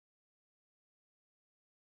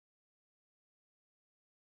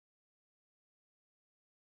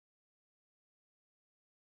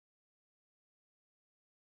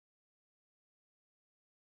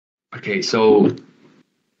Okay, so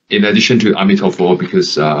in addition to Amitabha,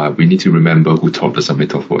 because we need to remember who taught us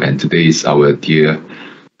Amitabha, and today is our dear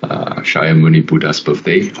Shakyamuni Buddha's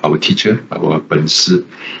birthday, our teacher, our Ben Si.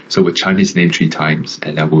 So we'll chant his name 3 times,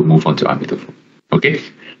 and then we'll move on to Amitabha. Okay?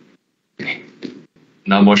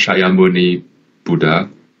 Namo Shakyamuni Buddha.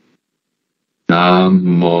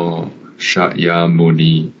 Namo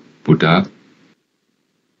Shakyamuni Buddha.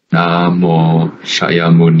 Namo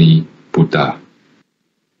Shakyamuni Buddha.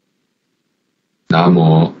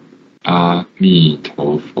 Namo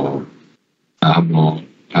Amitabha. Namo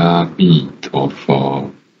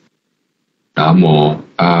Amitabha. Namo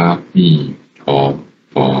Amitabha.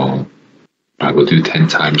 I will do 10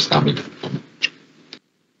 times Amitabha.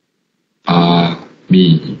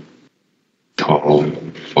 Amitabha.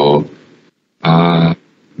 Amitabha. Amitabha.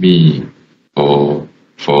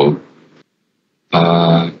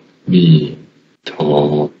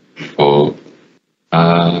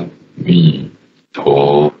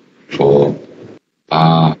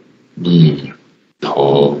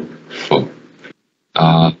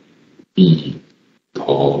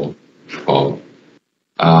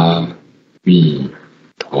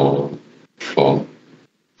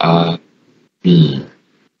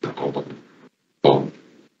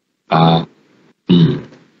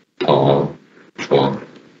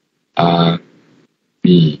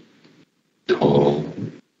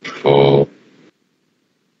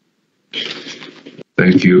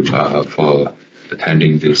 Thank you for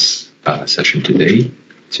attending this session today.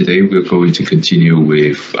 Today we're going to continue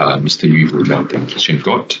with Mr. Yu who led the kitchen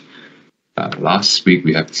god. Last week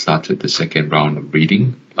we have started the second round of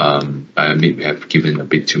reading. I admit we have given a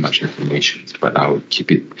bit too much information, but I'll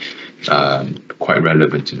keep it quite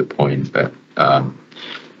relevant to the point, but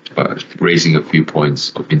raising a few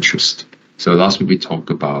points of interest. So last week we talked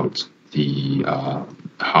about the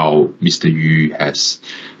how Mr. Yu has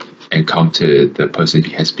encountered the person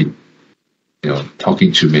he has been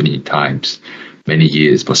talking to many times, many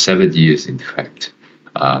years, for 7 years in fact.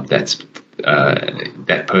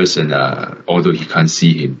 That person, although he can't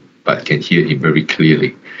see him, but can hear him very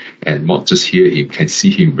clearly. And not just hear him, can see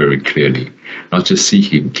him very clearly. Not just see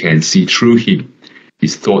him, can see through him,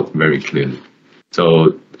 his thought very clearly.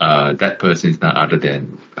 So that person is none other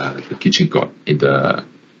than the kitchen god.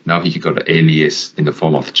 Now he got an alias in the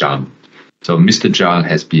form of Zhang. So Mr. Zhang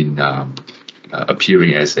has been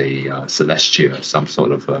appearing as a celestial, some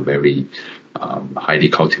sort of a very highly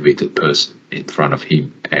cultivated person in front of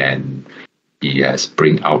him, and he has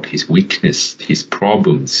bring out his weakness, his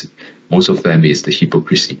problems. Most of them is the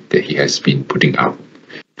hypocrisy that he has been putting out.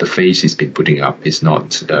 The face he's been putting up is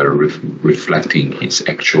not reflecting his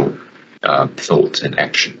actual thoughts and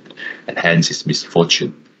action, and hence his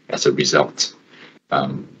misfortune as a result.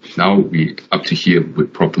 Now we up to here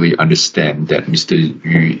would probably understand that Mr.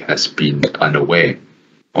 Yu has been unaware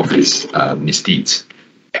of his misdeeds.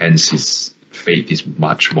 Hence his fate is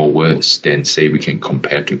much more worse than, say, we can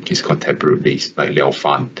compare to his contemporaries like Liao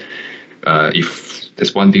Fan. If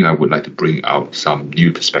there's one thing I would like to bring out some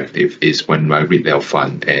new perspective is when I read Liao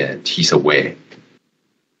Fan and he's aware.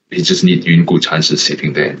 He just needs Yun Gu Chanshi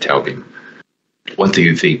sitting there and tell him, what do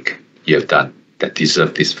you think you have done that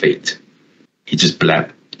deserved this fate? He just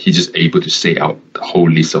blabbed. He's just able to say out the whole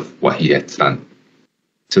list of what he has done.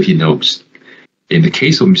 So he knows. In the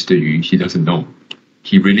case of Mr. Yu, he doesn't know.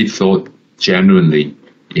 He really thought genuinely,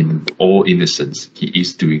 in all innocence, he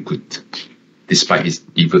is doing good, despite his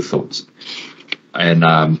evil thoughts. And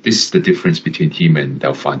this is the difference between him and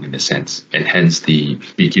Liao Fan in a sense. And hence the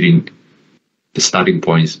starting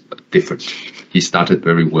point is different. He started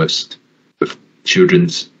very worst with children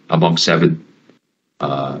among 7.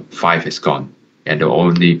 5 has gone, and the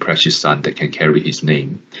only precious son that can carry his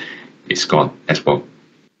name is gone as well,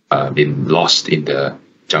 been lost in the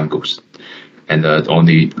jungles. And the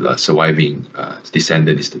only surviving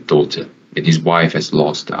descendant is the daughter, and his wife has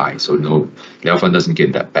lost the eye. So no, Liao Fan doesn't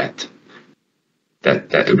get that bad.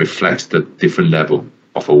 That reflects the different level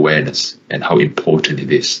of awareness and how important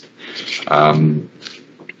it is.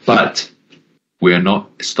 But we are not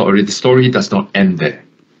story. The story does not end there.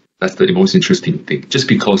 That's the most interesting thing. Just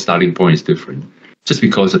because starting point is different, just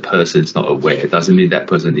because a person is not aware, doesn't mean that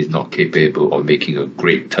person is not capable of making a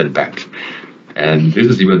great turn back. And this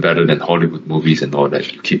is even better than Hollywood movies and all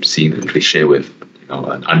that. You keep seeing the cliche with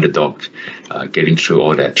an underdog getting through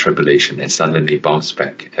all that tribulation and suddenly bounce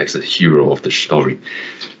back as a hero of the story.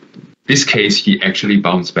 This case, he actually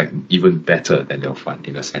bounced back even better than Liao Fan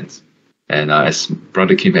in a sense. And as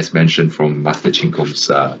Brother Kim has mentioned from Master Ching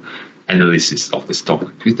Kong's analysis of the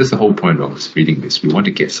story, that's the whole point of reading this. We want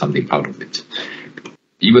to get something out of it.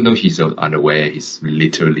 even though he's unaware, he's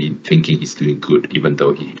literally thinking he's doing good, even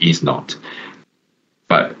though he is not.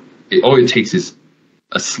 But all it takes is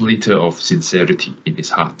a slither of sincerity in his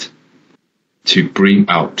heart to bring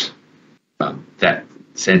out that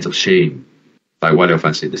sense of shame, like what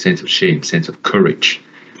I've said, the sense of shame, sense of courage,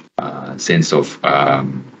 sense of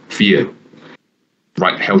fear,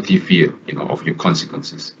 right, healthy fear, of your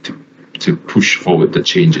consequences to push forward the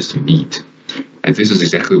changes you need. And this is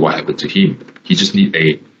exactly what happened to him. He just need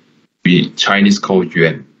we Chinese call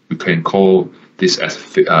yuan. We can call this as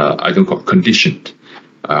I don't call conditioned.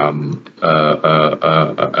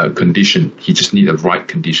 A condition. He just need a right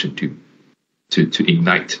condition to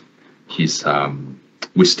ignite his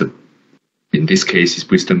wisdom. In this case, his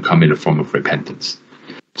wisdom come in the form of repentance.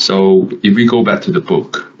 So if we go back to the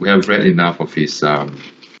book, we have read enough of his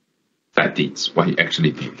bad deeds, what he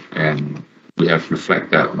actually did, and we have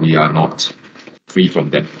reflect that we are not free from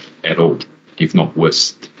them at all, if not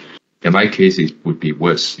worse. In my case, it would be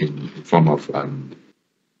worse in form of a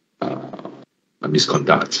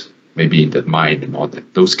misconduct, maybe in the mind and all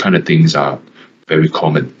that. Those kind of things are very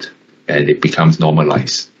common, and it becomes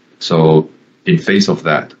normalized. So in face of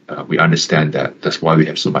that, we understand that that's why we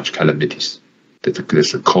have so much calamities.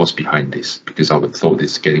 There's a cause behind this, because our thought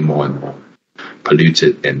is getting more and more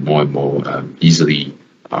polluted and more easily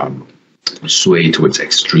sway towards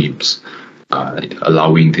extremes,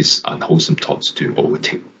 allowing these unwholesome thoughts to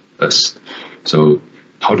overtake us. So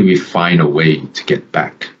how do we find a way to get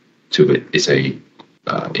back to it? Is in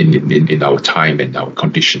our time and our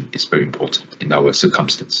condition is very important, in our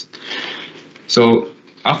circumstance. So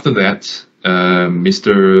after that,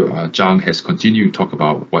 Mr. Zhang has continued to talk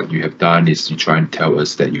about what you have done is you try and tell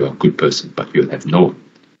us that you are a good person, but you have not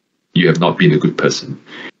been a good person.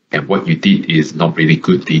 And what you did is not really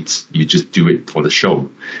good deeds. You just do it for the show.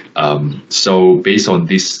 So based on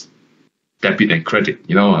this debit and credit,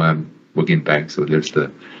 I'm working in bank, so there's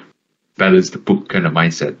the balance the book kind of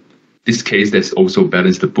mindset. This case, there's also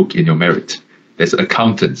balance the book in your merit. There's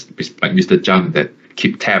accountants like Mr. Zhang that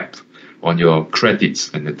keep tab on your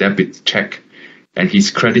credits and the debit check, and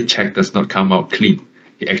his credit check does not come out clean.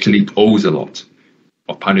 He actually owes a lot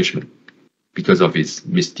of punishment because of his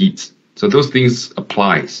misdeeds. So those things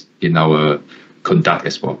applies in our conduct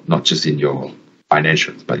as well, not just in your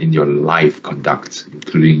financials, but in your life conduct,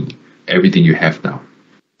 including everything you have now.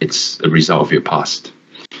 It's a result of your past.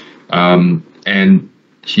 And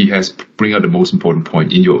he has bring out the most important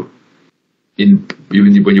point even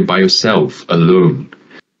when you're by yourself alone.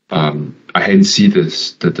 I hadn't seen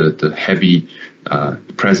the heavy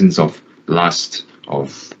presence of lust,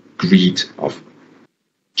 of greed, of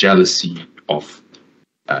jealousy, of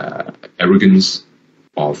arrogance,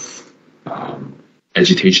 of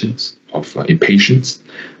agitations, of impatience,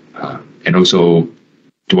 and also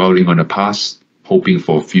dwelling on the past, hoping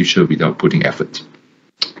for a future without putting effort.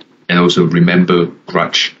 And also remember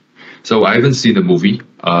grudge. So I haven't seen the movie.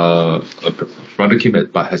 Brother Kim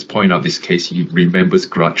has pointed out this case. He remembers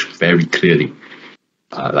grudge very clearly.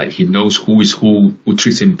 Like he knows who is who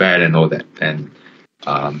treats him bad and all that. And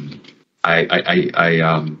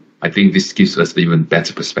I think this gives us even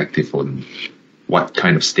better perspective on what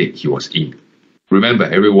kind of state he was in. Remember,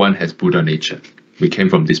 everyone has Buddha nature. We came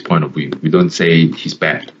from this point of view. We don't say he's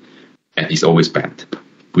bad, and he's always bad.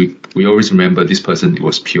 We always remember this person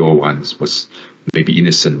was pure once, was maybe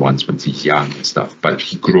innocent once when he's young and stuff, but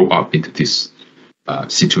he grew up into this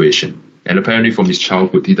situation. And apparently from his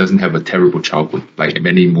childhood, he doesn't have a terrible childhood. Like in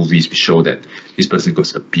many movies, we show that this person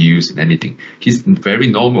got abused and anything. He's very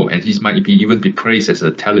normal, and he might even be praised as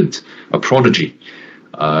a talent, a prodigy,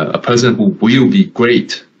 a person who will be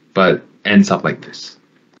great, but ends up like this.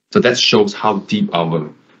 So that shows how deep our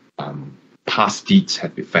past deeds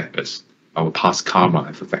have affected us. Our past karma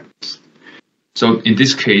have affected us. So in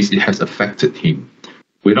this case, it has affected him.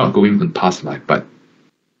 We're not going from past life, but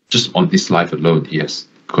just on this life alone, he has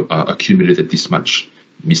accumulated this much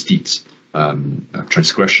misdeeds,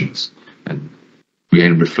 transgressions, and we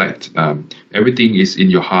can reflect. Everything is in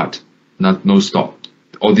your heart, no stop.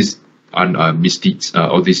 All these misdeeds,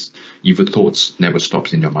 all these evil thoughts never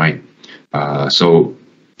stops in your mind. So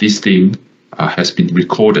this thing has been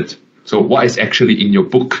recorded. So what is actually in your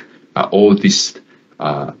book are all these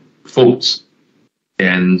faults.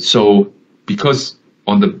 And so because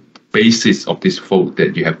on the basis of this fault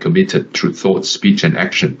that you have committed through thought, speech, and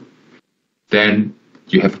action, then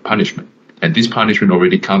you have punishment. And this punishment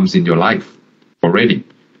already comes in your life already,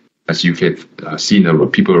 as you have seen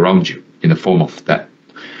people around you in the form of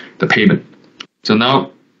the payment. So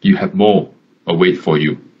now you have more await for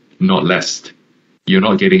you, not less. You're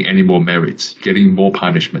not getting any more merits, getting more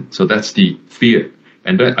punishment. So that's the fear.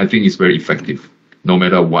 And that, I think, is very effective. no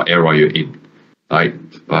matter what era you're in. Like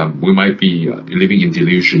we might be living in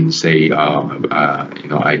delusion. Say, I'm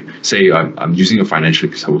using a financial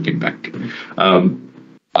because I work in bank.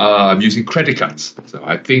 I'm using credit cards. So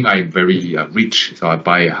I think I'm very rich. So I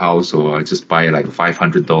buy a house, or I just buy like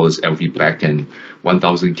 $500 LV bag and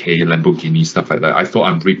 1,000K Lamborghini, stuff like that. I thought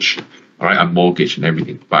I'm rich. All right, I'm mortgaged and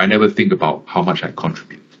everything, but I never think about how much I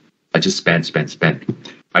contribute. I just spend.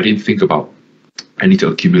 I didn't think about I need to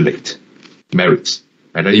accumulate merits.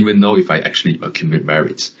 I don't even know if I actually accumulate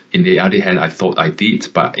merits. In the other hand, I thought I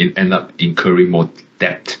did, but it ended up incurring more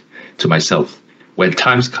debt to myself. When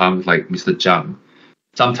times come, like Mr. Zhang,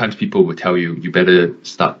 sometimes people will tell you, you better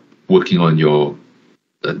start working on your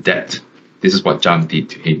debt. This is what Zhang did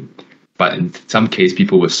to him. But in some case,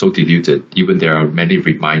 people were so deluded, even there are many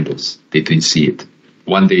reminders, they didn't see it.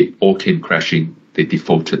 One day, all came crashing, they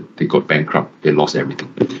defaulted, they got bankrupt, they lost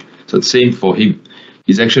everything. So the same for him.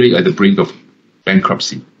 He's actually at the brink of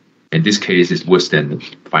bankruptcy. In this case, it's worse than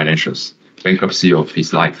financials. Bankruptcy of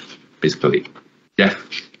his life, basically. Death.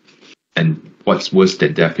 And what's worse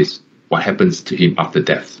than death is what happens to him after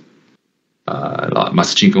death. Like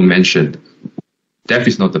Master Ching Kung mentioned, death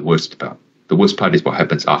is not the worst part. The worst part is what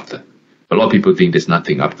happens after. A lot of people think there's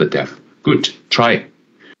nothing after death. Good, try it.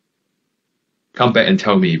 Come back and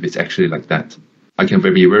tell me if it's actually like that. I can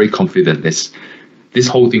be very confident this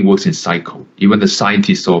whole thing works in cycle. Even the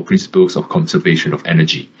scientists saw principles of conservation of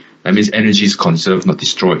energy. That means energy is conserved, not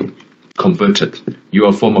destroyed. Converted. You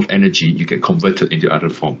are a form of energy, you get converted into other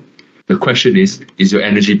form. The question is your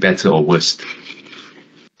energy better or worse?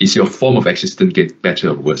 Is your form of existence get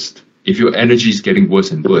better or worse? If your energy is getting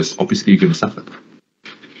worse and worse, obviously you're going to suffer.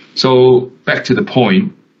 So back to the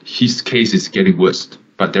point, his case is getting worse,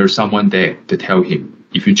 but there's someone there to tell him,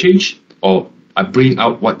 if you change, or I bring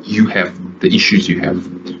out what you have, the issues you have.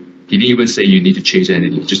 He didn't even say you need to change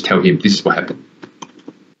anything, just tell him this is what happened.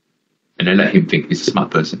 And then let him think he's a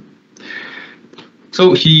smart person.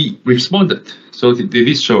 So he responded. So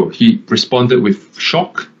this show, he responded with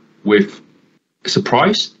shock, with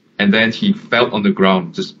surprise, and then he fell on the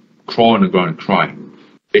ground, just crawl on the ground and cry.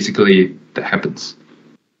 Basically, that happens.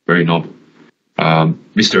 Very normal.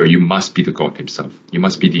 Mister, you must be the God himself. You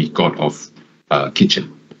must be the God of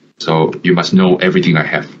kitchen. So you must know everything I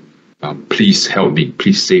have. Please help me.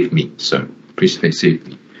 Please save me, sir. Please save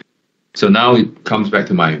me. So now it comes back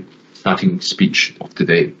to my starting speech of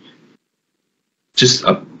today. Just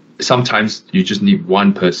sometimes you just need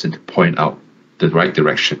one person to point out the right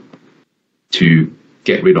direction to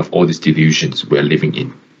get rid of all these delusions we're living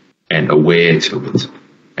in and aware to it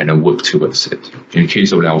and then work towards it. In the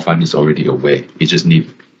case of Liao Fan, he's already aware. He just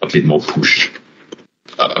needs a bit more push,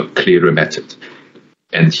 a clearer method.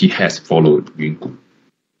 And he has followed Yun Gu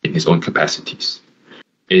in his own capacities.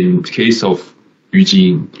 In the case of Yu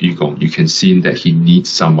Jin, Yu Gong, you can see that he needs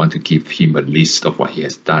someone to give him a list of what he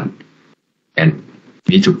has done. And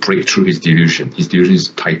need to break through his delusion. His delusion is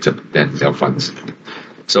tighter than Liao Fan's.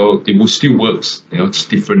 So it will still works, it's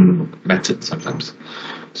different methods sometimes.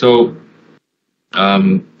 So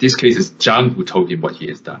this case is Zhang who told him what he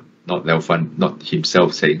has done, not Liao Fan, not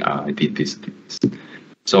himself saying, I did this.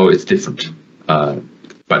 So it's different,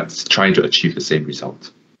 but it's trying to achieve the same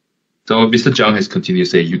result. So Mr. Zhang has continued to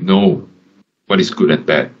say, you know what is good and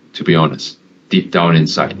bad, to be honest, deep down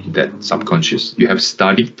inside in that subconscious. You have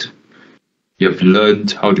studied, you have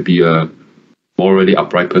learned how to be a morally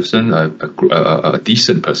upright person, a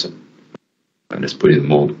decent person. And let's put it in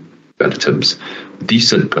more better terms.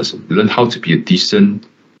 Decent person. You learn how to be a decent,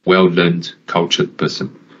 well-learned, cultured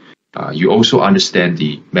person. You also understand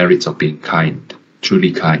the merits of being kind,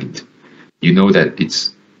 truly kind. You know that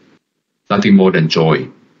it's nothing more than joy.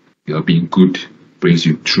 Being good brings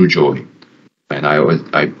you true joy. And I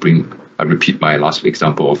repeat my last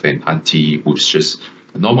example of an auntie who's just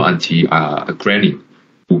a normal auntie, a granny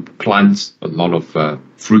who plants a lot of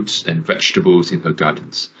fruits and vegetables in her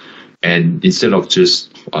gardens. And instead of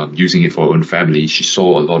just using it for her own family, she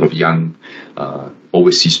saw a lot of young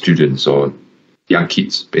overseas students or young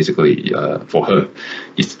kids, basically. For her,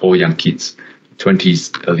 it's all young kids,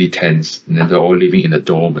 20s, early 10s, and then they're all living in a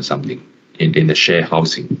dorm or something, in the shared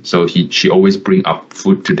housing. So she always bring up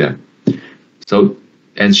food to them. So,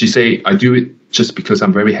 and she say, I do it just because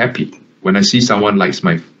I'm very happy. When I see someone likes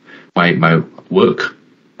my work,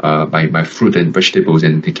 my fruit and vegetables,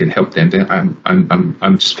 and they can help them, then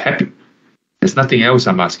I'm just happy. There's nothing else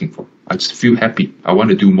I'm asking for. I just feel happy. I want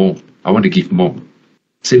to do more. I want to give more.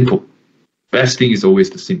 Simple. Best thing is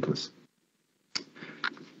always the simplest.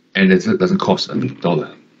 And it doesn't cost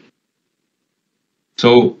 $1.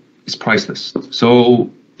 So it's priceless.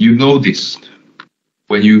 So you know this.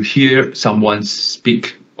 When you hear someone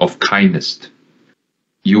speak of kindness,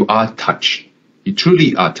 you are touched. You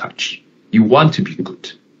truly are touched. You want to be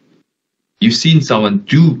good. You've seen someone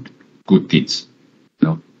do good deeds.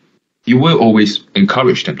 You will always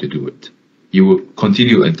encourage them to do it. You will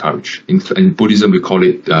continue to encourage. In Buddhism, we call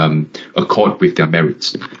it accord with their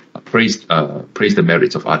merits. Praise the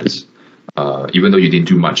merits of others. Even though you didn't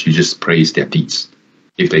do much, you just praise their deeds.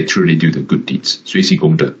 If they truly do the good deeds. 随喜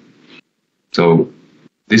功德. So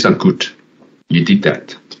these are good. You did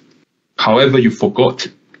that. However, you forgot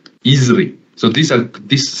easily. So these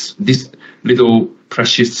little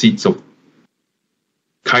precious seeds of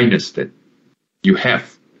kindness that you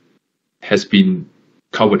have has been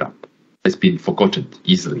covered up, has been forgotten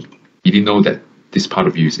easily. You didn't know that this part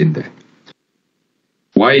of you is in there.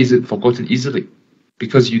 Why is it forgotten easily?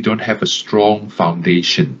 Because you don't have a strong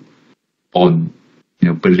foundation on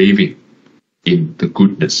believing in the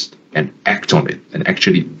goodness and act on it and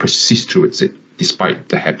actually persist towards it despite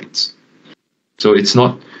the habits. So it's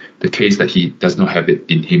not the case that he does not have it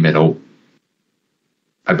in him at all.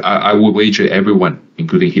 I would wager everyone,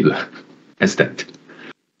 including Hitler, has that.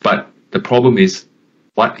 But the problem is,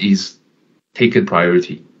 what is taken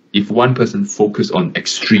priority? If one person focuses on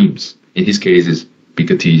extremes, in his case is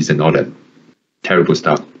bigoties and all that terrible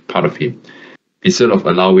stuff, part of him, instead of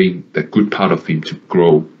allowing the good part of him to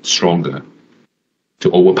grow stronger,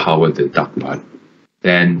 to overpower the dark part,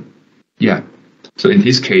 then so in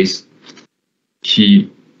his case,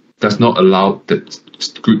 he does not allow the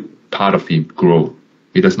good part of him grow.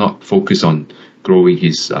 He does not focus on growing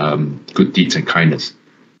his good deeds and kindness.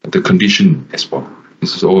 The condition as well.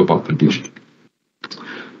 This is all about condition.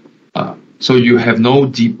 So you have no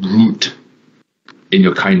deep root in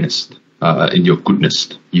your kindness, in your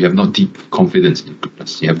goodness. You have not deep confidence in your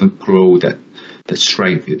goodness. You haven't grown that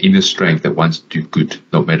strength, the inner strength that wants to do good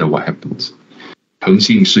no matter what happens. 恒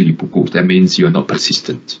信是以不顾, that means you are not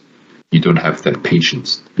persistent. You don't have that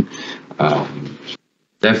patience.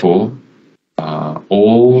 Therefore,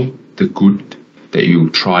 all the good that you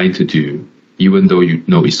try to do, even though you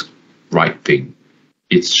know it's right thing,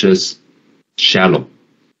 it's just shallow.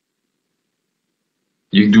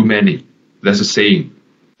 You do many. There's a saying,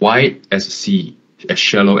 wide as a sea, as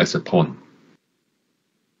shallow as a pond.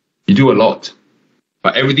 You do a lot,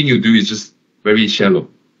 but everything you do is just very shallow.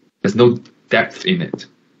 There's no depth in it.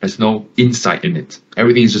 There's no insight in it.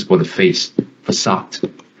 Everything is just for the face, facade.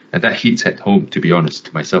 And that hits at home, to be honest,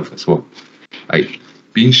 to myself as well. Like,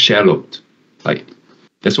 being shallowed. Like,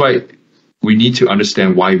 that's why we need to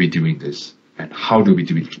understand why we're doing this and how do we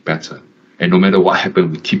do it better. And no matter what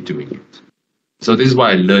happens, we keep doing it. So this is what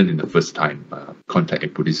I learned in the first time contact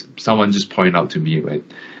in Buddhism. Someone just pointed out to me, right,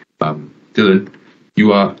 Dylan,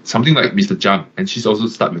 you are something like Mr. Zhang, and she's also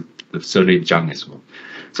started with the surname Zhang as well.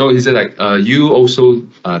 So he said, like, you also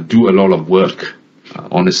do a lot of work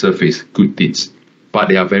on the surface, good deeds, but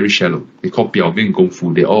they are very shallow. They call 表面功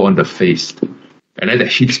夫. They're all on the face. And then that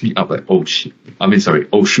hits me up like, oh shit.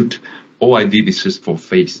 Oh shoot. All I did is just for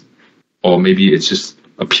face. Or maybe it's just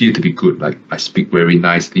appear to be good. Like, I speak very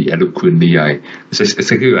nicely, eloquently. It's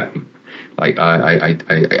exactly like I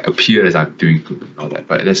appear as I'm doing good and all that.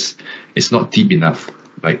 But it's not deep enough.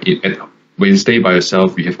 Like, when you stay by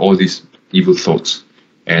yourself, you have all these evil thoughts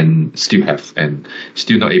and still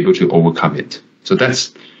not able to overcome it. So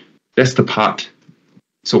that's the part.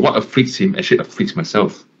 So what afflicts him actually afflicts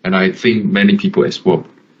myself, and I think many people as well.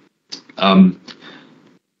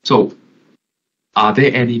 So are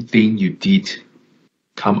there anything you did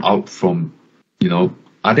come out from,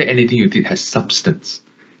 are there anything you did has substance?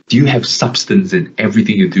 Do you have substance in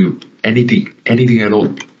everything you do? Anything at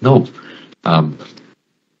all? No.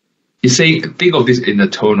 You say, think of this in the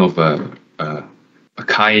tone of a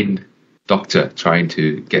kind doctor trying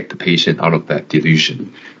to get the patient out of that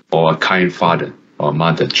delusion, or a kind father or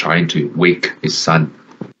mother trying to wake his son,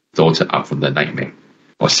 daughter up from the nightmare,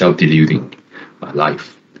 or self-deluding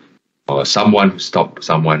life, or someone who stopped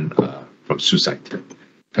someone from suicide,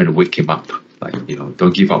 trying to wake him up, like,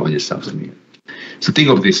 don't give up on yourself. So think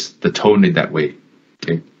of this, the tone in that way.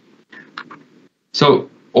 Okay. So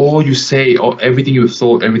all you say, or everything you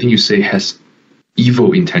thought, everything you say has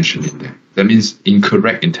evil intention in there. That means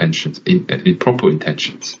incorrect intentions, improper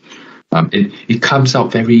intentions. It comes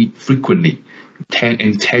out very frequently,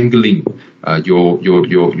 entangling your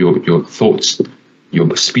thoughts,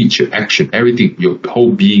 your speech, your action, everything. Your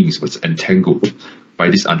whole being was entangled by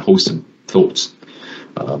these unwholesome thoughts.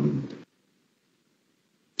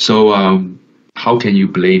 So how can you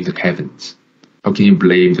blame the heavens? How can you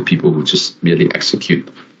blame the people who just merely execute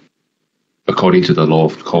according to the law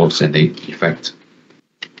of cause and effect?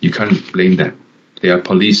 You can't blame them. They are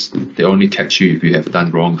police. They only catch you if you have done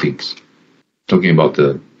wrong things. Talking about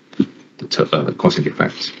the the cause and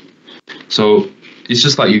effect. So it's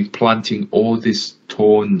just like you planting all these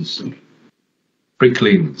thorns,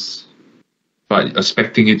 pricklings, but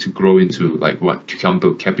expecting it to grow into like what,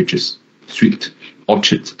 cucumber, cabbages, sweet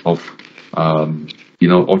orchards of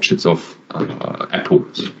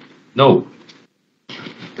apples. No,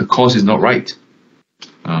 the cause is not right.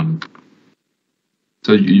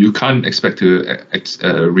 So you can't expect to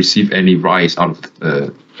receive any rice out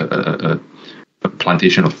of a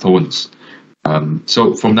plantation of thorns.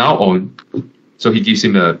 So from now on, so he gives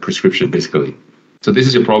him a prescription basically. So this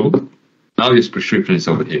is your problem. Now his prescription is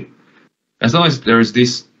over here. As long as there is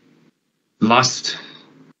this lust,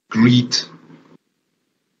 greed,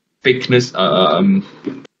 fakeness,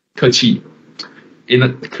 客气. In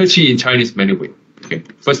客气 in Chinese many ways. Okay.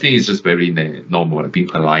 First thing is just very normal, like being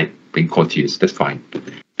polite, being courteous. That's fine.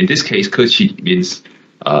 In this case, 客气 means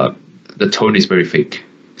the tone is very fake.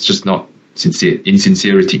 It's just not sincere.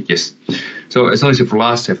 Insincerity, yes. So as long as you have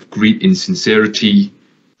lust, have greed, insincerity,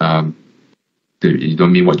 you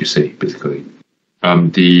don't mean what you say, basically.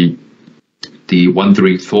 The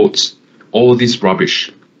wandering thoughts, all this rubbish,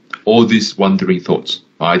 all these wandering thoughts.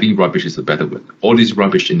 I think rubbish is a better word. All this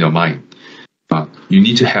rubbish in your mind. You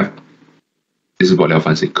need to have, this is what Liao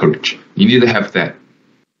Fan said, courage. You need to have that,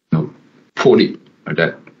 put it,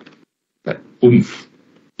 that oomph.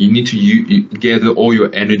 You need to you gather all your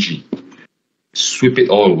energy, sweep it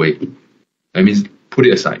all away. That means put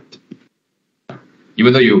it aside.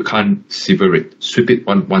 Even though you can't sever it, sweep it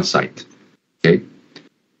on one side. Okay?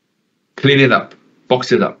 Clean it up,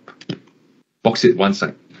 box it one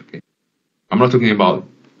side. Okay? I'm not talking about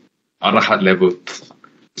arahat level.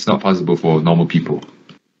 It's not possible for normal people.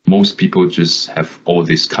 Most people just have all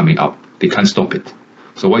this coming up. They can't stop it.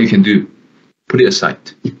 So what you can do, put it aside.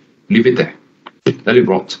 Leave it there. Let it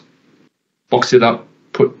rot. Box it up,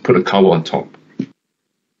 put a cover on top.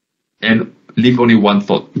 And leave only one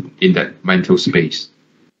thought in that mental space.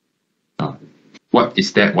 What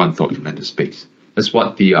is that one thought in mental space? That's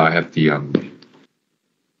what I have the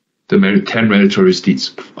 10 meritorious deeds.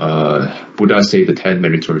 Buddha say the 10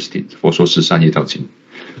 meritorious deeds. 佛说十善业道经.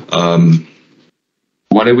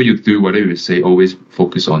 Whatever you do, whatever you say, always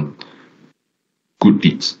focus on good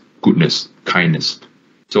deeds, goodness, kindness.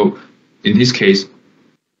 So in this case,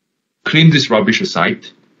 clean this rubbish aside.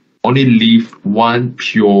 Only leave one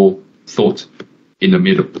pure thought in the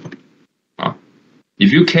middle.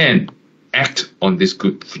 If you can, act on these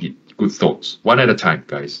good thoughts, one at a time,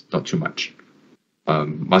 guys, not too much.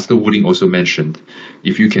 Master Wuling also mentioned,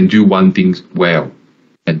 if you can do one thing well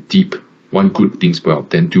and deep, one good thing well,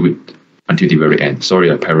 then do it until the very end. Sorry,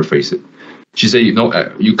 I paraphrase it. She said,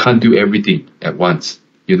 you can't do everything at once.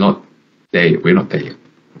 You're not there. We're not there yet.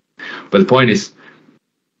 But the point is,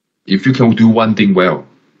 if you can do one thing well,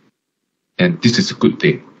 and this is a good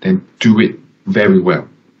thing, then do it very well.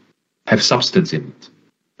 Have substance in it.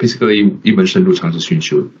 Basically, 一门深入长治熏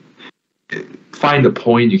修. Find a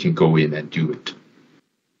point you can go in and do it.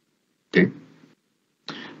 Okay?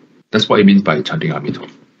 That's what it means by chanting Amitabha.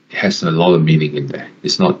 It has a lot of meaning in there.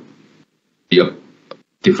 It's not a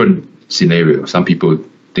different scenario. Some people,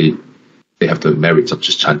 they have the merits of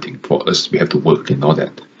just chanting. For us, we have to work and all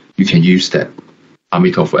that. You can use that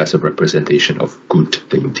Amitabha as a representation of good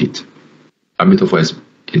that you did. Amitabha has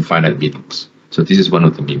infinite meanings. So this is one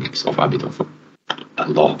of the meanings of Amitabha. A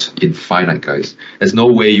lot. Infinite, guys. There's no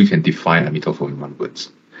way you can define Amitabha in one word.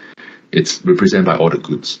 It's represented by all the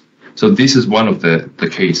goods. So this is one of the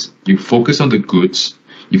case. You focus on the goods.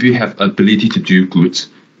 If you have ability to do goods,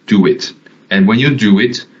 do it. And when you do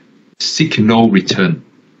it, seek no return.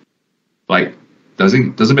 Like,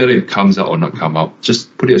 doesn't matter if it comes out or not come out.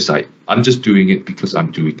 Just put it aside. I'm just doing it because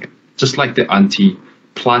I'm doing it. Just like the auntie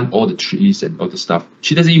plant all the trees and all the stuff.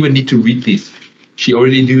 She doesn't even need to read this. She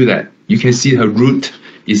already knew that. You can see her root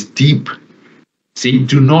is deep. See,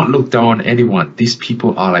 do not look down on anyone. These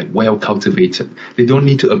people are like well cultivated. They don't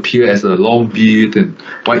need to appear as a long beard and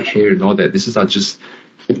white hair and all that. This is just,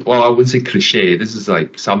 well, I wouldn't say cliche. This is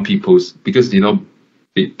like some people's, because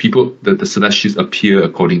the celestials appear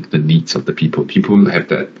according to the needs of the people. People have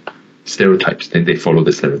that stereotypes, then they follow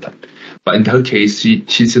the stereotype. But in her case,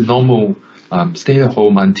 she's a normal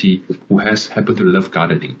stay-at-home auntie who has happened to love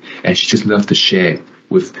gardening, and she just loves to share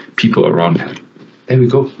with people around her. There we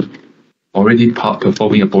go. Already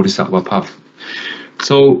performing a bodhisattva path.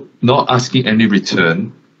 So not asking any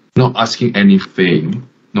return, not asking any fame,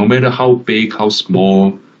 no matter how big, how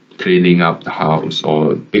small, cleaning up the house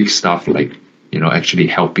or big stuff like, actually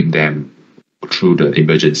helping them through the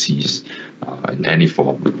emergencies in any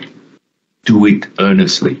form. Do it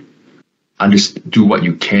earnestly. Do what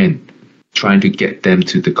you can, trying to get them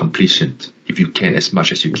to the completion, if you can, as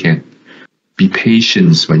much as you can. Be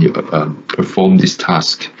patient when you perform this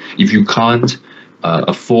task. If you can't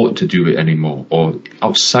afford to do it anymore, or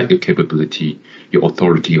outside your capability, your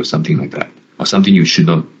authority, or something like that, or something you should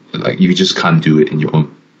not, like you just can't do it in your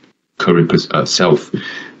own current self,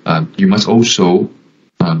 you must also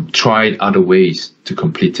try other ways to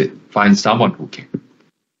complete it. Find someone who can.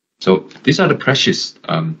 So these are the precious.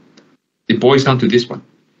 It boils down to this one,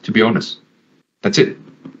 to be honest. That's it.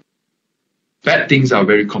 Bad things are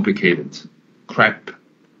very complicated. Crap,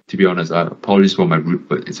 to be honest. Apologies for my rude,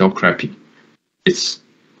 but it's all crappy.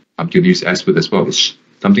 I'm going to use S word as well. It's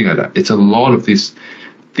something like that. It's a lot of these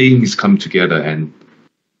things come together and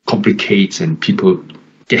complicate, and people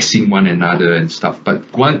guessing one another and stuff. But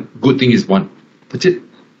one good thing is one. That's it.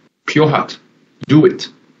 Pure heart. Do it.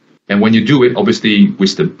 And when you do it, obviously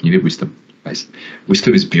wisdom. You need wisdom. Guys.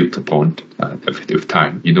 Wisdom is built upon with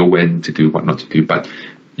time. You know when to do, what not to do. But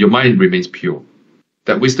your mind remains pure.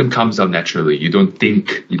 That wisdom comes out naturally. You don't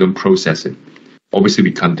think, you don't process it. Obviously,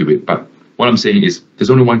 we can't do it. But what I'm saying is, there's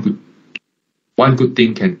only one good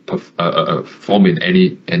thing can form in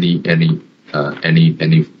any way,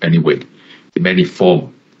 in any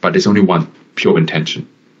form. But there's only one: pure intention.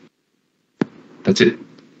 That's it.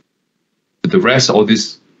 The rest, all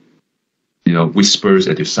this, whispers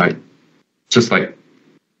at your side, just like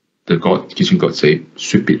the kitchen God say,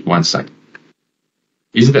 sweep it one side.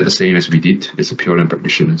 Isn't that the same as we did as the Pure Land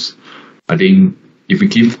practitioners? I think if we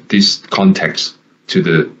give this context to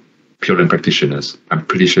the Pure Land practitioners, I'm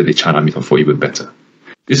pretty sure they chant Amitabha even better.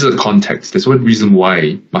 This is a context. That's one reason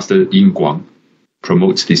why Master Yin Guang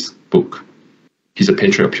promotes this book. He's a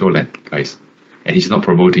patriarch of Pure Land, guys. And he's not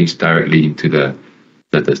promoting directly into the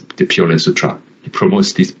Pure Land Sutra. He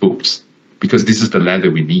promotes these books because this is the land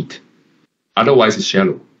that we need. Otherwise, it's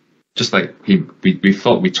shallow. Just like him, we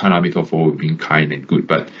thought we chant Amitabha being kind and good,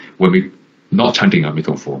 but when we not chanting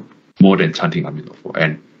Amitabha, more than chanting Amitabha,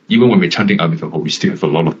 and even when we're chanting Amitabha, we still have a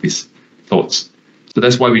lot of these thoughts. So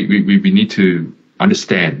that's why we need to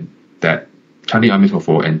understand that chanting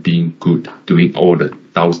Amitabha and being good, doing all the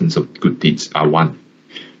thousands of good deeds are one.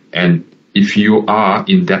 And if you are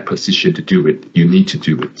in that position to do it, you need to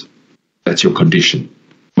do it. That's your condition.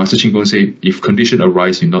 Master Chin Gong say, if condition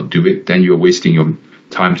arise, you not do it, then you're wasting your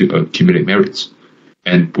time to accumulate merits.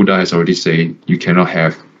 And Buddha has already said you cannot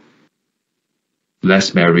have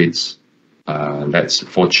less merits, less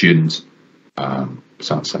fortunes,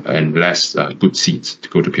 and less good seeds to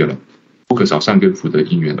go to Pure Land. 不可少善根福德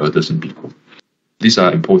因缘而得生彼国. These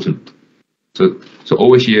are important. So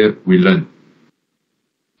over here we learn.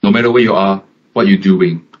 No matter where you are, what you're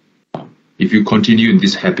doing, if you continue in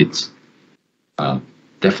these habits,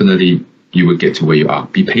 definitely you will get to where you are.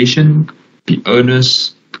 Be patient, be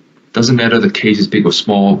earnest. Doesn't matter the case is big or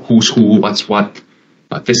small, who's who, what's what.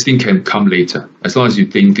 This thing can come later, as long as you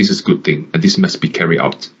think this is a good thing and this must be carried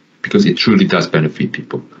out, because it truly does benefit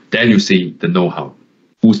people. Then you see the know-how,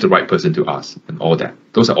 who's the right person to ask, and all that.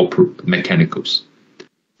 Those are all mechanicals.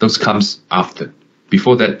 Those comes after.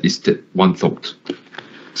 Before that is the one thought.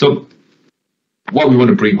 So what we want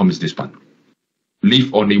to bring home is this one.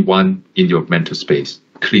 Leave only one in your mental space.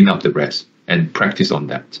 Clean up the rest and practice on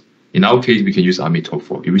that. In our case, we can use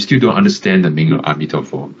Amitabha. If we still don't understand the meaning of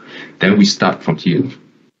Amitabha, then we start from here.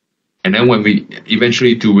 And then when we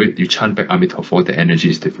eventually do it, you chant back Amitabha, the energy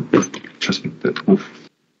is different. Trust me.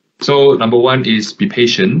 So number one is be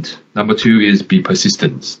patient. Number two is be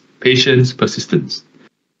persistent. Patience, persistence.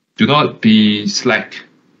 Do not be slack.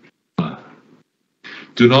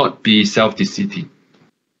 Do not be self-deceiving.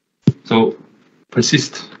 So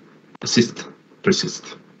persist, persist,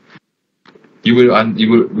 persist. You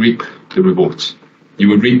will reap the rewards. You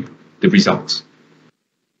will reap the results.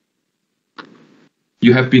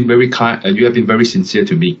 You have been very kind, and you have been very sincere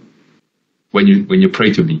to me. When you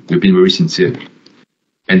pray to me, you've been very sincere.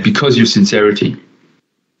 And because your sincerity,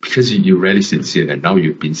 because you're really sincere, and now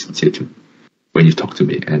you've been sincere to me when you talk to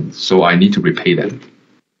me, and so I need to repay that.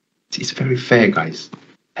 It's very fair, guys.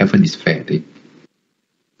 Heaven is fair.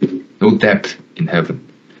 No debt in heaven.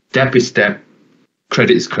 Debt is debt.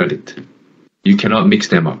 Credit is credit. You cannot mix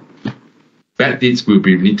them up. Bad deeds will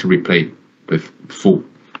be need to repay with full.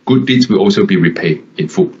 Good deeds will also be repaid in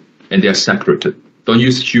full. And they are separated. Don't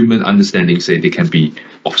use human understanding, say they can be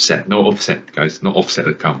offset. No offset, guys. No offset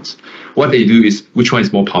accounts. What they do is, which one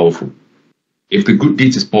is more powerful? If the good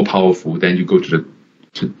deeds is more powerful, then you go to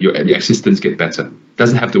your existence get better.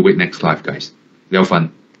 Doesn't have to wait next life, guys. Liao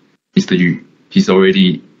Fan, Mr. Yu, he's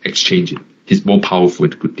already exchanging. He's more powerful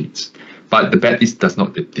with good deeds. But the bad deeds does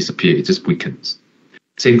not disappear, it just weakens.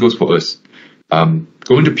 Same goes for us.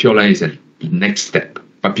 Going to Pure Land is the next step.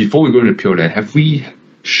 But before we go into Pure Land, have we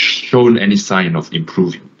shown any sign of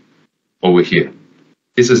improving? over here.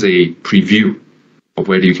 This is a preview of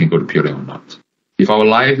whether you can go to Pure Land or not. If our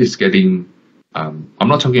life is getting, I'm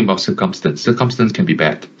not talking about circumstance. Circumstance can be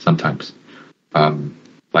bad sometimes.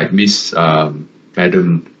 Like Miss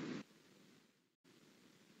Madam,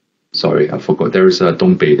 sorry, I forgot. There is a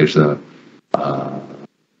Dongbei.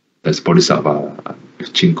 There's Bodhisattva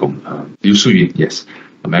Qing Gong, Liu Suyun. Yes,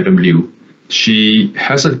 Madam Liu. She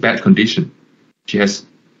has a bad condition. She has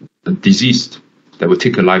a disease that will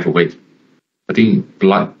take her life away. I think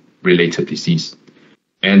blood-related disease.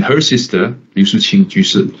 And her sister, Liu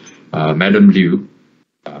Suqing, Madam Liu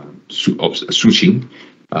Suqing,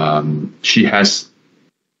 she has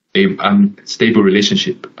a unstable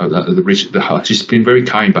relationship. She's been very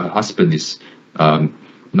kind, but her husband is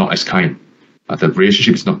not as kind. The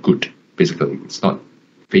relationship is not good, basically. It's not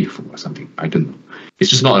faithful or something. I don't know. It's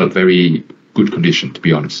just not a very good condition, to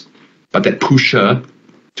be honest. But that push her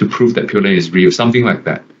to prove that Pure Land is real, something like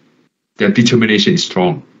that. Their determination is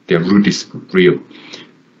strong. Their root is real.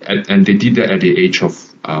 And they did that at the age of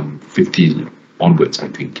 50 onwards, I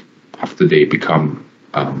think, after they become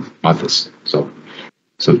mothers. So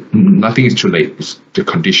nothing is too late. It's the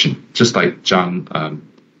condition. Just like Zhang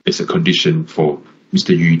is a condition for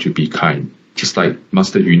Mr. Yu to be kind. Just like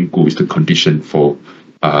Master Yun Gu is the condition for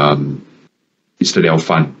Mr. Liao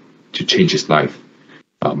Fan to change his life.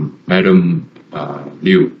 Madam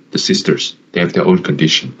Liu, the sisters, they have their own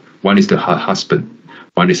condition. One is her husband,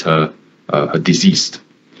 one is her deceased.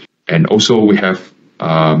 And also we have,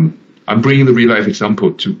 I'm bringing the real life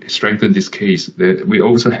example to strengthen this case. We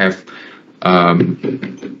also have,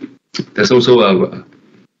 there's also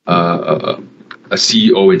a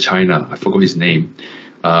CEO in China, I forgot his name.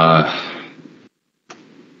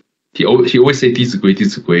 He always say 弟子规, 弟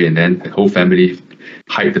子规, and then the whole family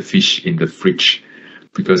hide the fish in the fridge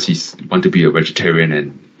because he want to be a vegetarian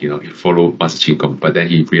and he follow Master Qing Gong. But then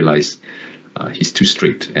he realized he's too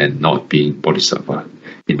strict and not being bodhisattva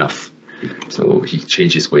enough, so he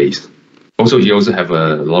changed his ways. Also, he also have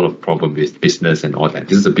a lot of problem with business and all that.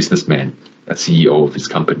 This is a businessman, a CEO of his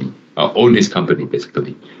company, own his company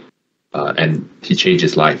basically, and he changed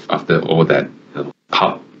his life after all that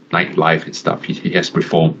hard nightlife and stuff. He has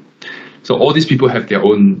reformed. So all these people have their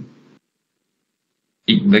own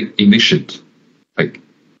ignition,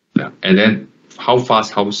 and then how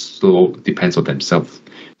fast, how slow depends on themselves.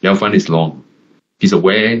 Liao Fan is long. He's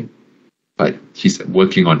aware, but he's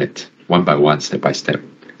working on it one by one, step by step,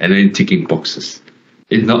 and then ticking boxes.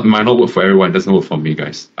 It might not work for everyone. It doesn't work for me,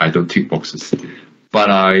 guys. I don't tick boxes,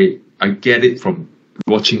 but I get it from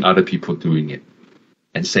watching other people doing it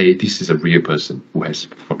and say this is a real person who has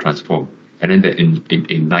transformed, and then that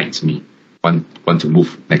ignites me want to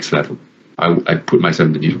move next level. I put myself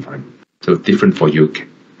in the new environment. So different for you,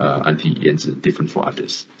 Auntie Yanzi, different for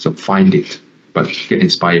others. So find it, but get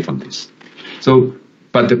inspired from this. So,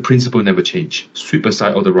 but the principle never change. Sweep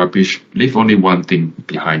aside all the rubbish. Leave only one thing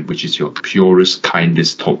behind, which is your purest,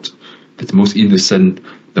 kindest thought. That's the most innocent,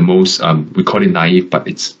 the most we call it naive, but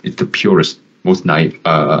it's the purest, most naive,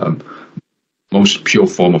 most pure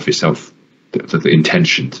form of yourself. The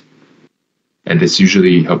intention, and it's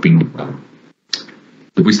usually helping.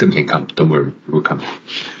 The wisdom can come. Don't worry, it will come.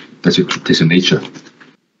 That's your nature.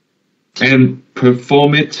 And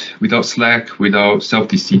perform it without slack, without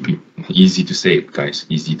self-deceiving. Easy to say, guys.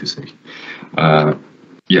 Easy to say.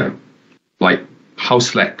 Yeah, like how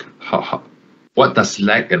slack. How what does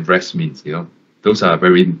slack and rest means? Those are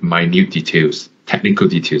very minute details, technical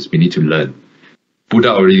details we need to learn. Buddha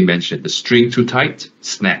already mentioned the string too tight,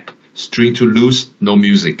 snap. String too loose, no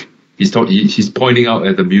music. He's pointing out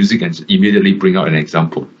at the music and immediately bring out an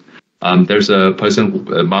example. There's a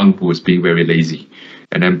monk who was being very lazy.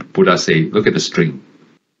 And then Buddha say, look at the string.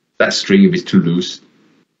 That string, if it's too loose,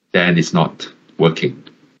 then it's not working.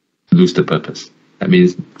 Lose the purpose. That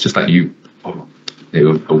means just like you, they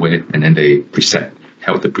were aware and then they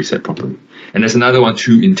held the preset properly. And there's another one,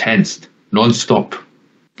 too intense, non-stop,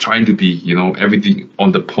 trying to be, everything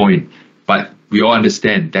on the point. But we all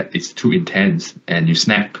understand that it's too intense and you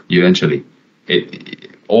snap eventually.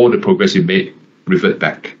 All the progress you made revert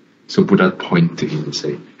back. So Buddha pointed to him and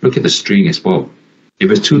say, look at the string as well. If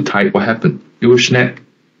it's too tight, what happened? It will snap.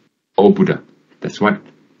 Oh, Buddha, that's right.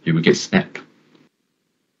 You will get snapped.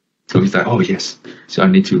 So he's like, oh, yes. So I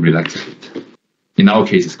need to relax a bit. In our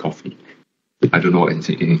case, it's coffee. I don't know, in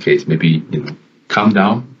any case, maybe, calm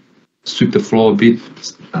down, sweep the floor a bit.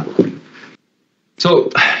 So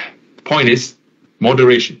the point is,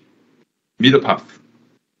 moderation, middle path.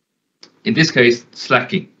 In this case,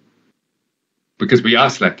 slacking. Because we are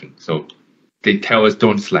slacking. So they tell us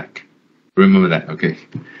don't slack. Remember that, okay?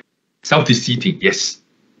 Self-deceiving, yes.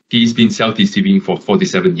 He's been self-deceiving for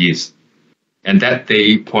 47 years. And that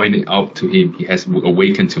day pointed out to him, he has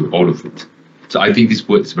awakened to all of it. So I think this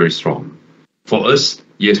word is very strong. For us,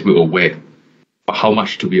 yes, we're aware. But how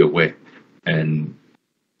much to be aware? And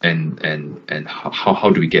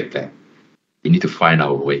how do we get there? We need to find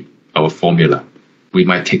our way, our formula. We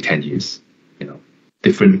might take 10 years,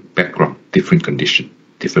 different background, different condition,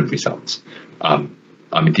 different results.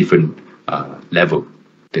 Different level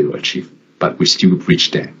they will achieve, but we still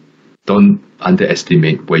reach there. Don't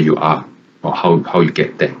underestimate where you are or how you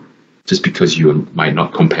get there, just because you might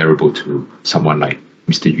not comparable to someone like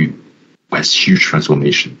Mr. Yu, who has huge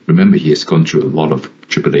transformation. Remember, he has gone through a lot of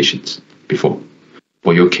tribulations before.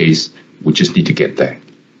 For your case, we just need to get there,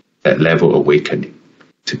 that level awakening,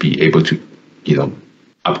 to be able to,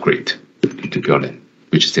 upgrade to Pure Land,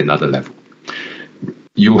 which is another level.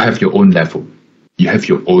 You have your own level. You have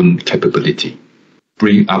your own capability.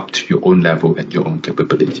 Bring up to your own level and your own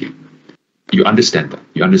capability. You understand that.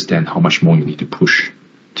 You understand how much more you need to push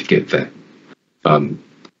to get there. I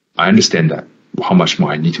understand that, how much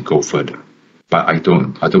more I need to go further. But I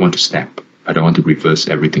don't want to snap. I don't want to reverse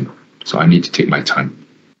everything. So I need to take my time.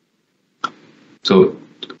 So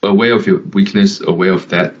aware of your weakness, aware of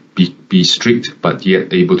that, be strict, but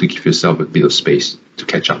yet able to give yourself a bit of space to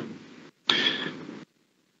catch up.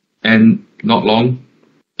 And not long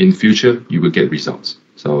in future, you will get results.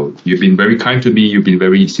 So you've been very kind to me, you've been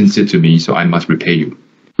very sincere to me, so I must repay you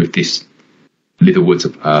with this little words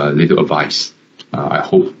of little advice. I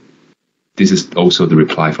hope this is also the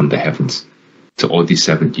reply from the heavens to all these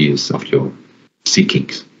 7 years of your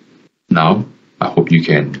seekings. Now, I hope you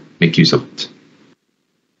can make use of it.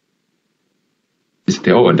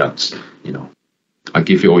 They're all adults, I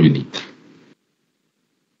give you all you need.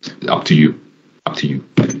 Up to you. Up to you.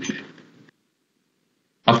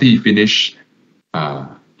 After he finished,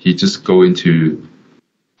 he just go into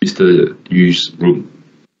Mr. Yu's room,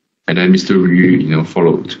 and then Mr. Yu,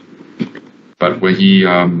 followed. But when he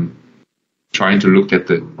trying to look at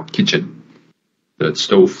the kitchen, the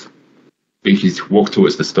stove, he walked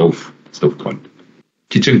towards the stove gone.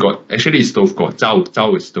 Kitchen got, actually stove got,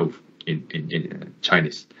 zhao is stove in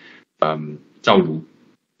Chinese, zhao lu.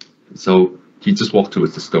 So he just walked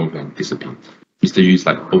towards the stove and disappeared. Mr. Yu's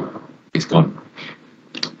like, oh, it's gone.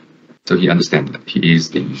 So he understands that he is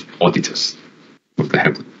the auditors of the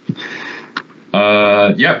heaven.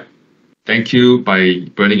 Yeah. Thank you by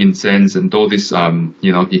burning incense and all this.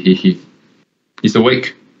 He's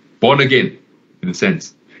awake, born again, in a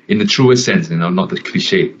sense, in the truest sense, not the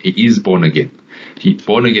cliche. He is born again. He's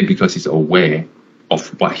born again because he's aware of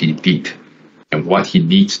what he did and what he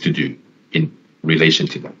needs to do in relation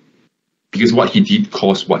to that. Because what he did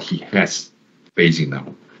caused what he has facing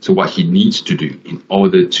now. So what he needs to do in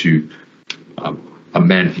order to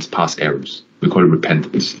amend his past errors, we call it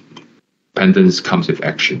repentance. Repentance comes with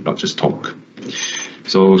action, not just talk.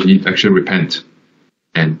 So he actually repent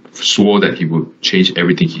and swore that he would change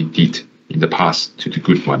everything he did in the past to the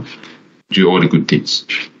good one, do all the good deeds.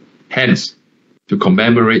 Hence, to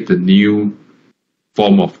commemorate the new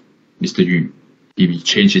form of Mr. Yu, he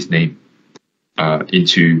changed his name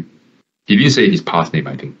into, he didn't say his past name,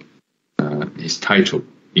 I think, his title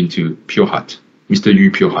into Pure Heart, Mr. Yu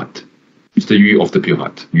Pure Heart, Mr. Yu of the Pure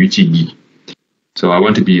Heart, Yu Jin Yi. So I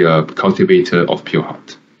want to be a cultivator of pure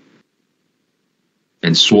heart.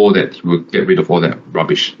 And swore that he would get rid of all that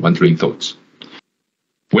rubbish, wandering thoughts.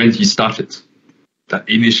 When he started, that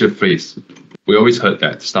initial phase, we always heard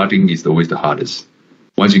that starting is always the hardest.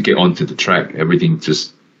 Once you get onto the track, everything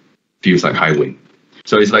just feels like highway.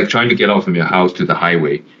 So it's like trying to get out from your house to the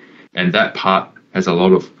highway. And that part has a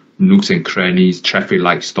lot of nooks and crannies, traffic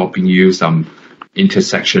lights stopping you, some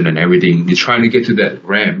intersection and everything. You're trying to get to that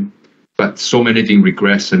ramp, but so many things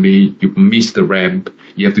regress. You miss the ramp.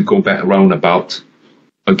 You have to go back roundabout.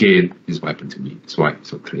 Again, this is what happened to me. That's why it's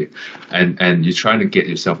so clear. And you're trying to get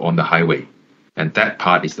yourself on the highway. And that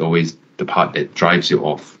part is always the part that drives you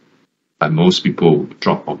off. But most people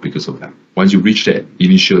drop off because of that. Once you reach that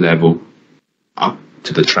initial level, up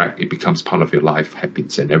to the track, it becomes part of your life,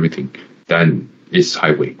 habits and everything. Then it's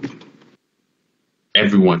highway.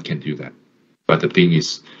 Everyone can do that. But the thing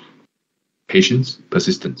is, patience,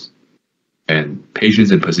 persistence. And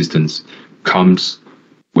patience and persistence comes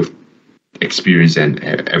with experience and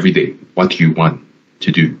every day, what you want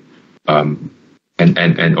to do. And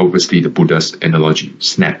obviously the Buddha's analogy,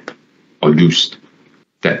 snap or loose,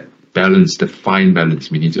 that balance, the fine balance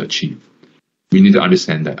we need to achieve. We need to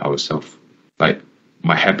understand that ourselves. Like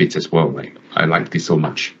my habits as well, right? I like this so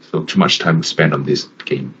much. So too much time spent on this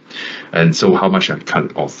game. And so how much I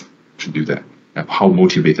cut off to do that. And how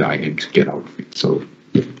motivated I am to get out of it. So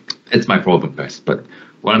that's my problem, guys. But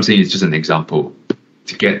what I'm saying is just an example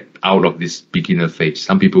to get out of this beginner phase.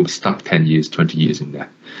 Some people stuck 10 years, 20 years in that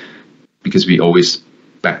because we always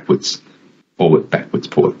backwards, forward, backwards,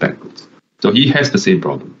 forward, backwards. So he has the same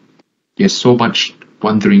problem. He has so much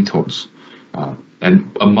wandering thoughts.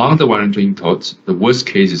 And among the wandering thoughts, the worst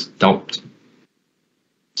case is doubt,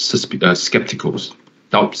 skepticals,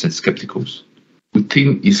 doubts and skepticals. We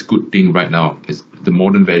think it's a good thing right now. Is the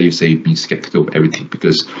modern values say being skeptical of everything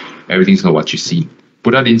because everything's not what you see.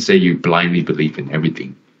 Buddha didn't say you blindly believe in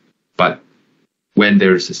everything. But when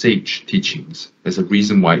there is a sage teachings, there's a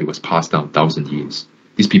reason why it was passed down 1,000 years.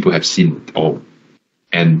 These people have seen it all.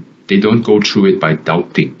 And they don't go through it by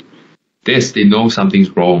doubting. Yes, they know something's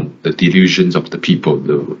wrong, the delusions of the people,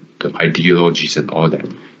 the ideologies and all that.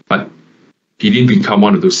 But he didn't become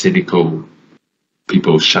one of those cynical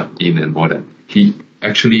people shut in and all that. He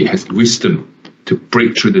actually has wisdom to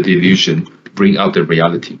break through the delusion, bring out the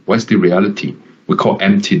reality. What's the reality? We call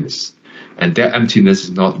emptiness. And that emptiness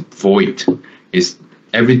is not void. It's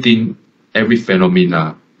everything, every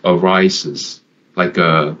phenomena arises like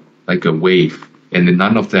a wave, and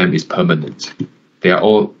none of them is permanent. They are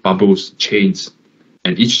all bubbles, chains,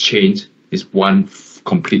 and each chain is one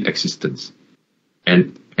complete existence.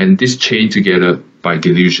 And this chain together by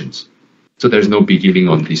delusions. So there's no beginning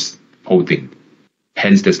on this whole thing.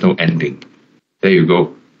 Hence, there's no ending. There you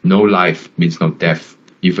go. No life means no death.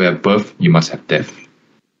 If you have birth, you must have death.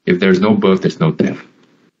 If there's no birth, there's no death.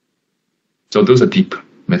 So those are deep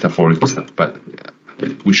metaphorical stuff, but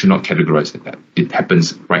we should not categorize it that. It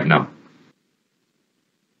happens right now.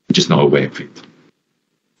 We're just not aware of it.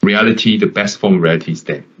 Reality, the best form of reality is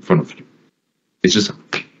there in front of you. It's just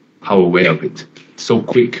how aware of it. So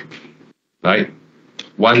quick, right?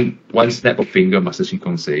 One snap of finger, Master Shin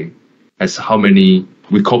Kong say, has how many,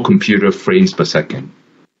 we call computer frames per second,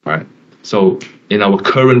 right? So in our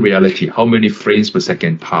current reality, how many frames per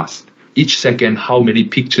second passed? Each second, how many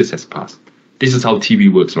pictures has passed? This is how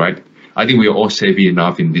TV works, right? I think we are all savvy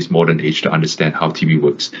enough in this modern age to understand how TV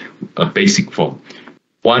works. A basic form.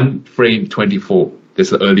 1 frame, 24.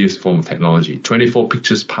 That's the earliest form of technology. 24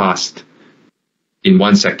 pictures passed in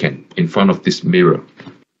 1 second in front of this mirror.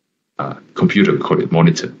 Computer, we call it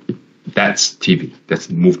monitor. That's TV. That's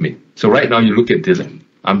movement. So right now you look at Dylan.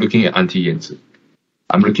 I'm looking at Auntie Yanzi.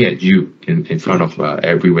 I'm looking at you in front of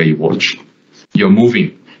everywhere you watch. You're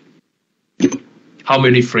moving. How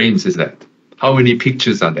many frames is that? How many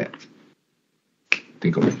pictures are that?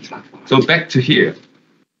 Think of it. So back to here.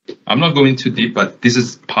 I'm not going too deep, but this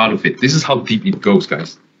is part of it. This is how deep it goes,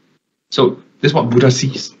 guys. So this is what Buddha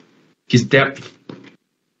sees. His depth.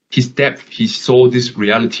 His depth. He saw these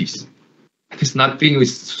realities. There's nothing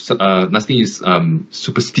is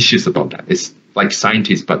superstitious about that. It's like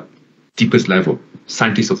scientists, but deepest level.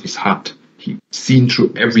 Scientist of his heart. He's seen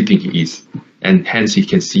through everything he is, and hence he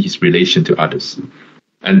can see his relation to others.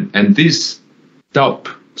 And this doubt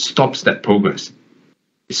stops that progress.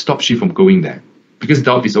 It stops you from going there. Because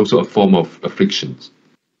doubt is also a form of affliction.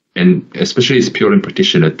 And especially as pure and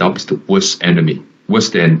practitioner, doubt is the worst enemy. Worse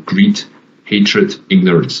than greed, hatred,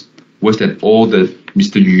 ignorance. Worse than all the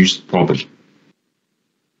Mr. Yu's problems.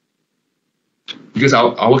 Because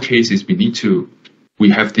our case is we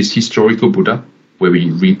have this historical Buddha, where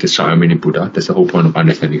we read the Shakyamuni Buddha. That's the whole point of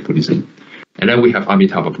understanding Buddhism. And then we have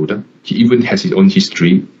Amitabha Buddha. He even has his own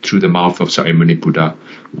history through the mouth of Shakyamuni Buddha.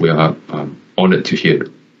 We are honored to hear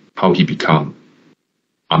how he became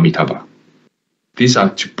Amitabha. These are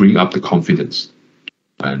to bring up the confidence.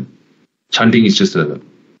 And chanting is just a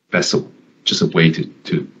vessel, just a way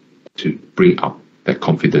to bring up that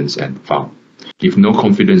confidence and vow. If no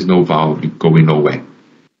confidence, no vow, you're going nowhere.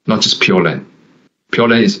 Not just Pure Land. Pure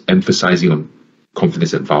Land is emphasizing on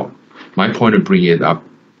confidence and vow. My point of bringing it up,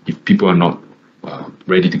 if people are not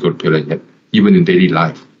ready to go to Pure Land yet, even in daily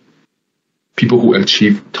life, people who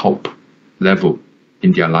achieve top level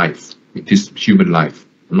in their life, in this human life,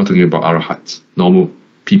 I'm not talking about arahats, normal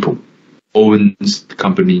people, owns the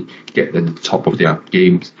company, get at the top of their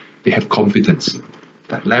games, they have confidence.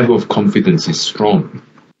 That level of confidence is strong.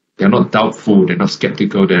 They're not doubtful, they're not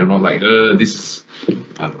skeptical, they're not like,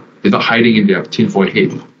 they're not hiding in their tinfoil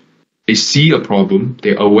head. They see a problem,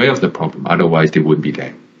 they're aware of the problem, otherwise they wouldn't be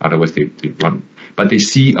there. Otherwise they run. But they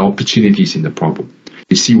see opportunities in the problem.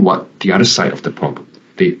 They see what the other side of the problem.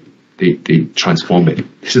 They transform it.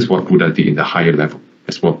 This is what Buddha did in the higher level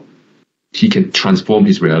as well. He can transform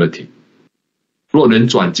his reality. 若能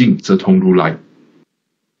转境则通如来.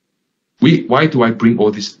 Why do I bring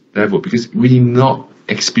all this level? Because we're not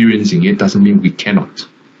experiencing it doesn't mean we cannot.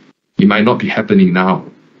 It might not be happening now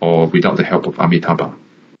or without the help of Amitabha.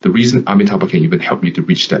 The reason Amitabha can even help you to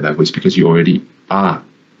reach that level is because you already are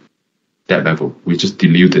that level. We're just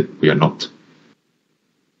deluded. We are not.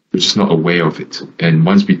 We're just not aware of it. And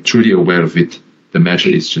once we're truly aware of it, the measure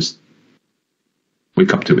is just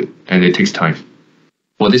wake up to it. And it takes time.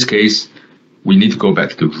 For this case, we need to go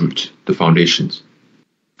back to the root, the foundations.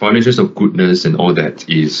 Foundations of goodness and all that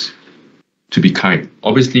is to be kind.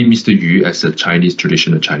 Obviously, Mr. Yu, as a Chinese,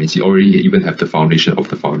 traditional Chinese, he already even have the foundation of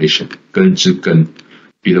the foundation. 根之根,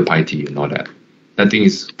 filial piety and all that. That thing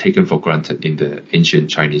is taken for granted in the ancient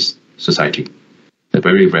Chinese society. They're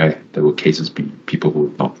very rare there will cases be people who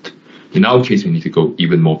would not. In our case, we need to go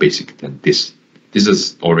even more basic than this. This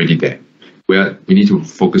is already there. Where we need to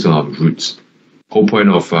focus on our roots. Whole point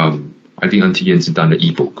of, I think Auntie Yen's done the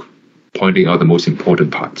ebook, pointing out the most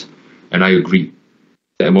important part. And I agree.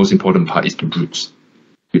 The most important part is the roots.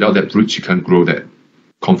 Without that roots, you can't grow that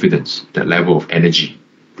confidence, that level of energy,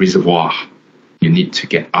 reservoir. You need to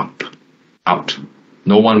get up, out.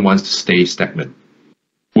 No one wants to stay stagnant.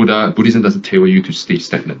 Buddhism doesn't tell you to stay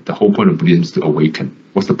stagnant. The whole point of Buddhism is to awaken.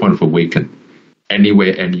 What's the point of awaken?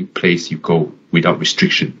 Anywhere, any place you go without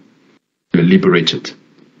restriction, you're liberated.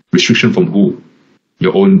 Restriction from who?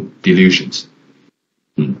 Your own delusions.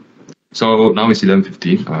 So now it's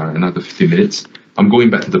 11:15, another 15 minutes. I'm going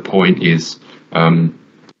back to the point is,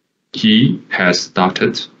 he has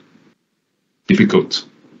started difficult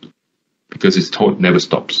because his thought never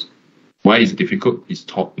stops. Why is it difficult? His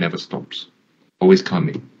thought never stops. Always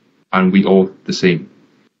coming. Aren't we all the same?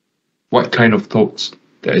 What kind of thoughts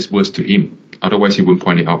that is worse to him? Otherwise he wouldn't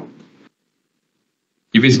point it out.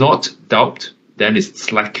 If it's not doubt, then it's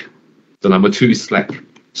slack. So number 2 is slack.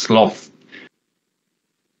 Sloth.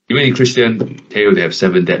 Even in Christian tale, they have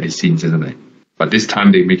 7 deadly sins, isn't it? But this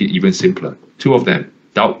time they make it even simpler. 2 of them,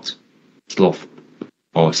 doubt, sloth,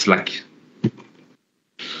 or slack.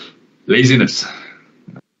 Laziness.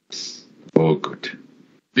 Oh, good.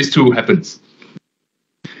 This too happens.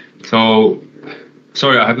 So,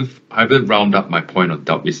 sorry, I haven't rounded up my point on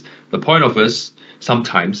doubt. Is the point of us,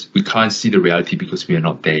 sometimes we can't see the reality because we are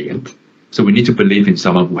not there yet. So we need to believe in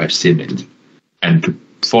someone who has seen it and to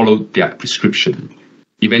follow their prescription.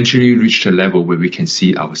 Eventually reach the level where we can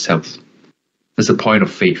see ourselves. That's the point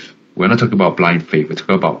of faith. We're not talking about blind faith. We're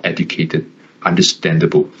talking about educated,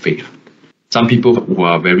 understandable faith. Some people who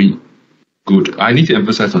are very good. I need to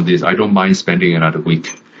emphasize on this. I don't mind spending another week.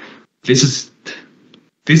 This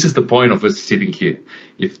is the point of us sitting here.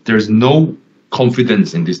 If there's no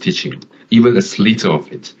confidence in this teaching, even a slither of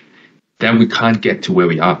it, then we can't get to where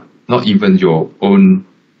we are. Not even your own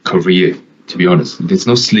career, to be honest. There's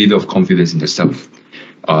no slither of confidence in yourself.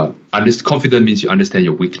 Confident means you understand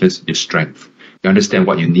your weakness, your strength. You understand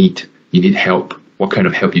what you need. You need help, what kind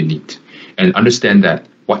of help you need. And understand that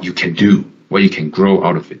what you can do, what you can grow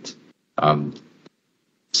out of it.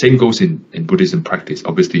 Same goes in Buddhism practice.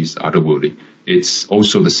 Obviously, it's otherworldly. It's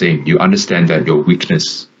also the same. You understand that your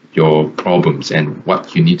weakness, your problems, and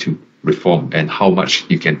what you need to reform, and how much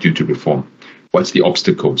you can do to reform. What's the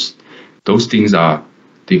obstacles? Those things are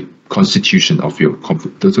the constitution of your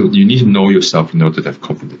confidence. So you need to know yourself in order to have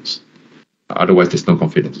confidence. Otherwise, there's no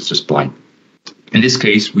confidence. It's just blind. In this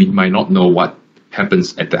case, we might not know what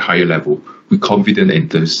happens at the higher level. We're confident in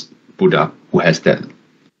this Buddha who has that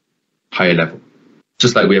higher level.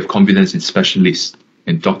 Just like we have confidence in specialists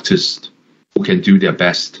and doctors who can do their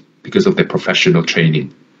best because of their professional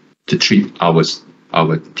training to treat our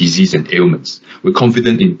disease and ailments. We're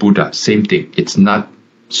confident in Buddha, same thing. It's not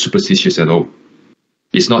superstitious at all.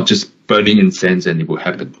 It's not just burning incense and it will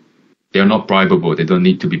happen. They are not bribable. They don't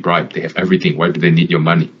need to be bribed. They have everything. Why do they need your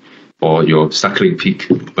money? Or your suckling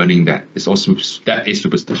pig, burning that. That is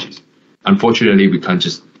superstitious. Unfortunately, we can't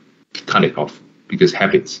just cut it off because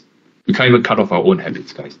habits. We can't even cut off our own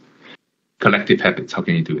habits, guys. Collective habits, how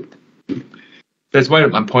can you do it? That's why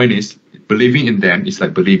my point is, believing in them is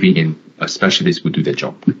like believing in a specialist who do their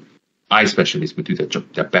job. Eye specialists would do their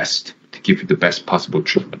job, their best, to give you the best possible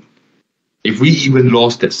treatment. If we even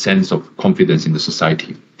lost that sense of confidence in the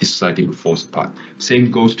society, this society would fall apart. Same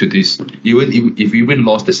goes to this. Even if we even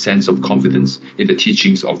lost the sense of confidence in the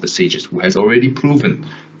teachings of the sages, who has already proven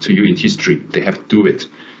to you in history they have to do it,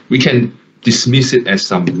 we can dismiss it as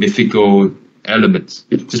some mythical elements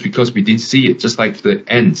just because we didn't see it. Just like the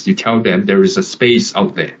ants, you tell them there is a space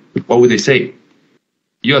out there. What would they say?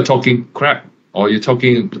 You are talking crap, or you're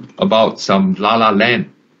talking about some la-la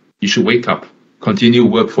land. You should wake up, continue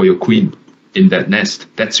work for your queen in that nest.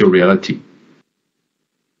 That's your reality.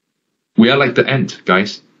 We are like the ant,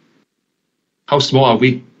 guys. How small are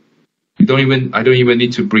we? I don't even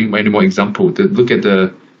need to bring any more example. Look at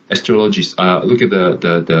the astrologies. Look at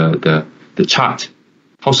the chart.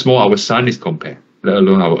 How small our sun is compared, let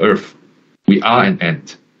alone our earth. We are an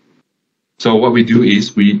ant. So what we do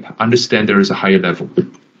is we understand there is a higher level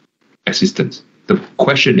existence. The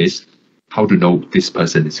question is how to know this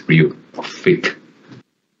person is real or fake.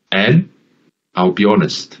 And I'll be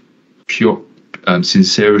honest, pure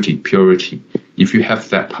sincerity, purity. If you have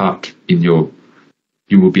that part in you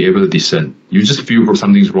will be able to discern. You just feel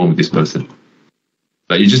something's wrong with this person.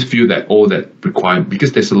 Like you just feel that all that requirement,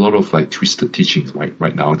 because there's a lot of like twisted teachings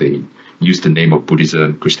right now. They use the name of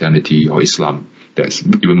Buddhism, Christianity, or Islam. That's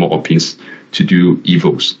even more obvious to do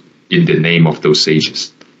evils in the name of those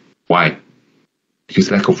sages. Why?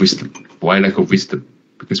 Because lack of wisdom. Why lack of wisdom?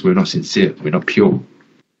 Because we're not sincere. We're not pure.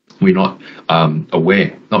 We're not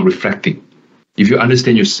aware, not reflecting. If you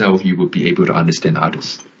understand yourself, you will be able to understand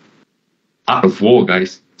others. Art of war,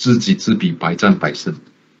 guys. 知己知彼，百战百胜.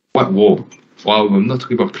 What war? Well, I'm not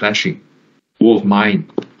talking about clashing. War of mind.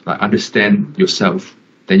 Like understand yourself.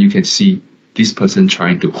 Then you can see this person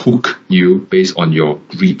trying to hook you based on your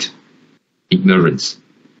greed, ignorance.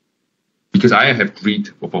 Because I have greed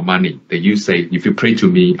for money. That you say, if you pray to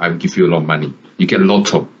me, I will give you a lot of money. You get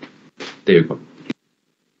lotto. There you go.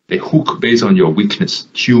 They hook based on your weakness,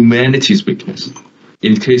 humanity's weakness.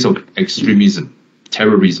 In case of extremism,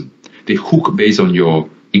 terrorism, they hook based on your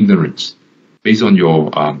ignorance, based on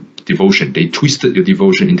your devotion. They twisted your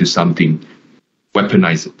devotion into something,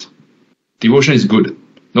 weaponize it. Devotion is good.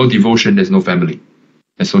 No devotion, there's no family.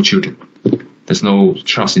 There's no children. There's no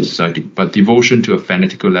trust in society. But devotion to a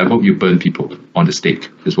fanatical level, you burn people on the stake.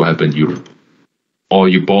 That's what happened in Europe. Or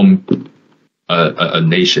you bomb a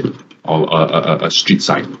nation or a street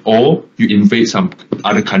side. Or you invade some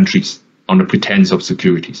other countries on the pretense of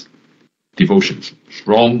securities. Devotions.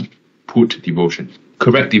 Wrong put devotion.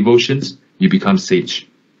 Correct devotions, you become sage,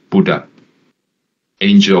 Buddha,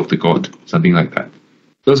 angel of the god, something like that.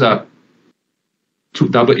 Those are two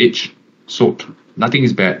double-edged sword. Nothing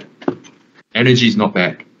is bad. Energy is not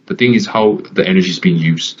bad. The thing is how the energy is being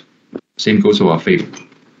used. Same goes for our faith,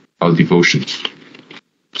 our devotion.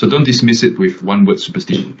 So don't dismiss it with one word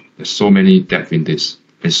superstition. There's so many depth in this.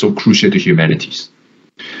 It's so crucial to humanities.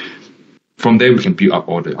 From there, we can build up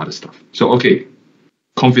all the other stuff. So, okay,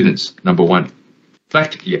 confidence, number one.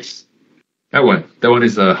 Fact, yes. That one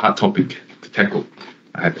is a hard topic to tackle.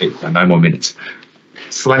 I have 9 more minutes.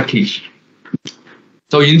 Slackish.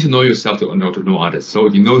 So you need to know yourself to know others. So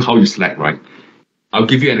you know how you slack, right? I'll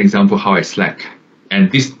give you an example how I slack.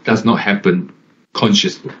 And this does not happen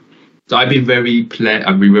consciously. So I've been very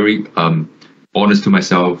honest to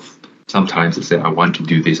myself. Sometimes I say, I want to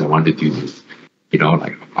do this, I want to do this. You know,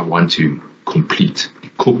 like I want to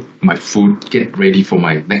cook my food, get ready for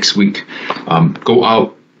my next week, go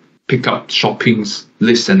out, pick up shoppings,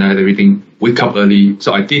 lists and everything, wake up early.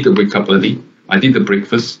 So I did the wake up early, I did the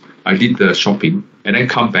breakfast, I did the shopping, and then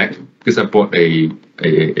come back because I bought a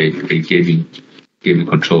gaming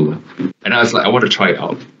controller. And I was like, I want to try it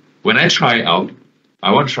out. When I try it out,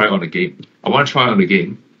 I want to try it on a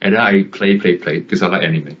game. And then I play because I like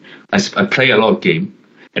anime. I play a lot of game.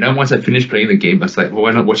 And then once I finish playing the game, I was like, well,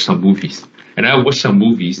 why not watch some movies? And I watched some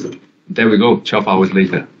movies. There we go, 12 hours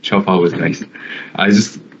later. 12 hours, guys. I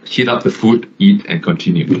just heat up the food, eat, and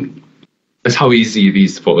continue. That's how easy it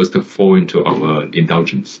is for us to fall into our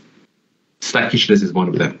indulgence. Slackishness is one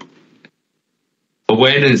of them.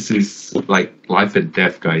 Awareness is like life and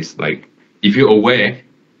death, guys. Like, if you're aware,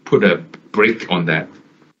 put a break on that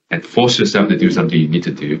and force yourself to do something you need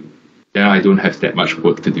to do. Then I don't have that much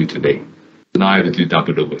work to do today. So now I have to do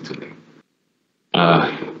double the work today.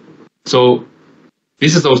 So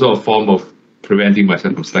this is also a form of preventing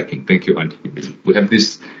myself from slacking. Thank you, Auntie. We have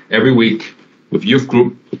this every week with youth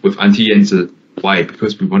group, with Auntie Yanzi. Why?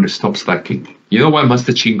 Because we want to stop slacking. You know why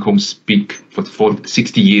Master Ching Kong speak for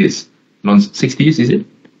 60 years? 60 years, is it?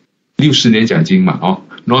 60年讲经嘛,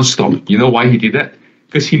 non-stop. You know why he did that?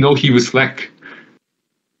 Because he know he was slack.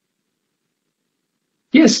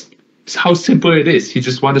 Yes, it's how simple it is. He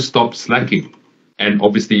just want to stop slacking and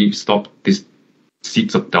obviously stop these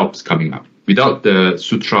seeds of doubts coming up. Without the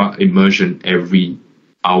sutra immersion every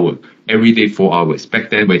hour, every day 4 hours. Back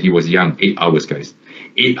then when he was young, 8 hours, guys.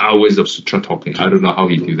 8 hours of sutra talking. I don't know how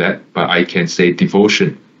he do that, but I can say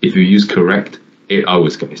devotion. If you use correct, 8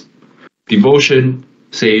 hours, guys. Devotion,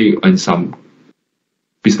 say, in some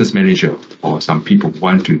business manager or some people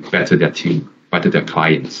want to better their team, better their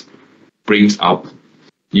clients, brings out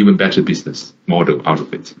even better business model out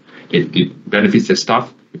of it. It benefits their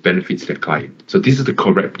staff, it benefits their client. So this is the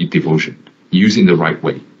correct devotion, used in the right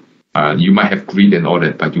way. You might have greed and all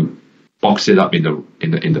that, but you box it up in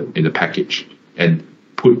the package and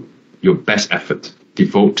put your best effort,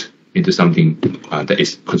 devote into something that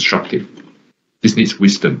is constructive. This needs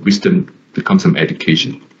wisdom. Wisdom becomes some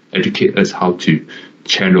education. Educate us how to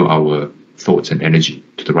channel our thoughts and energy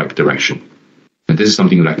to the right direction. And this is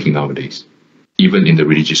something lacking nowadays. even in the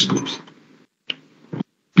religious schools.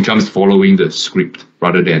 Becomes following the script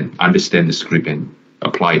rather than understand the script and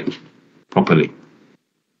apply it properly.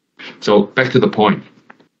 So back to the point.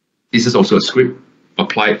 This is also a script.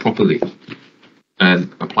 Apply it properly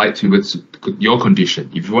and apply it towards your condition.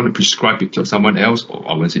 If you want to prescribe it to someone else, or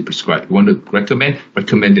I won't say prescribe, you want to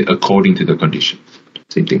recommend it according to the condition.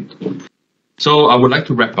 Same thing. So I would like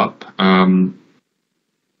to wrap up.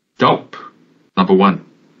 Doubt, number one,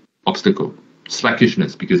 obstacle,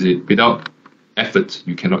 slackishness, because without effort,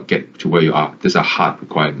 you cannot get to where you are. These are hard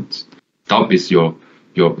requirements. Doubt is your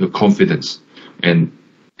confidence, and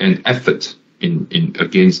effort in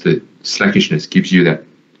against the slackishness gives you that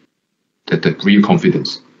real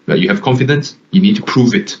confidence. That you have confidence, you need to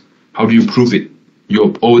prove it. How do you prove it?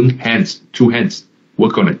 Your own hands, 2 hands.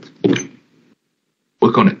 Work on it.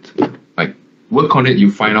 Work on it. Like work on it.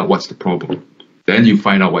 You find out what's the problem. Then you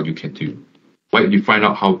find out what you can do. Right? You find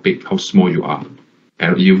out how big, how small you are.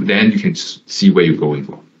 And then you can see where you're going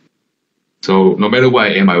for. So no matter where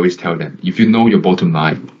I am, I always tell them, if you know your bottom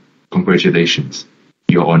line, congratulations,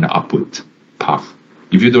 you're on the upward path.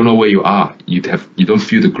 If you don't know where you are, you don't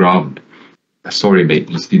feel the ground. Sorry, mate,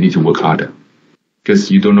 you still need to work harder,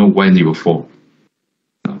 because you don't know when you will fall.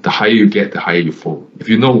 The higher you get, the higher you fall. If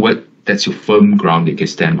you know that's your firm ground that you can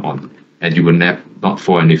stand on, and you will not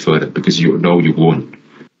fall any further, because you know you won't,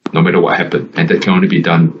 no matter what happens. And that can only be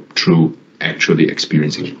done through actually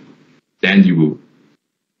experiencing it. Then you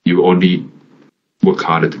will only work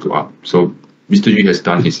harder to go up. So Mr. Yu has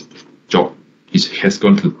done his job. He has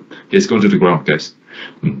gone to the ground, guys.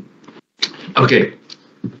 Okay.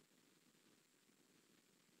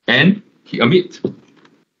 And he admits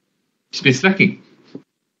he's been slacking,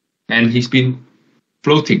 and he's been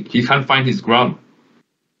floating. He can't find his ground.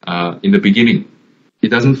 In the beginning, he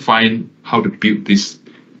doesn't find how to build this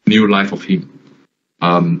new life of him.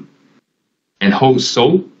 And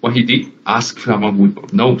so what he did, ask someone who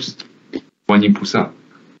knows, Guan Yin Pusa.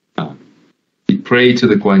 He prayed to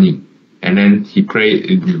the Guan Yin, and then he prayed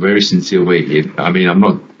in a very sincere way. I mean, I'm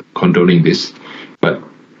not condoning this, but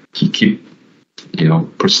he keep,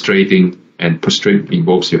 prostrating, and prostrate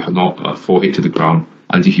involves your forehead to the ground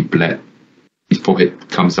until he bled. His forehead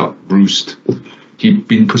comes out bruised. He'd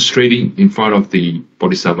been prostrating in front of the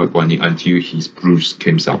Bodhisattva Guan Yin until his bruise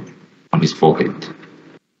came out on his forehead.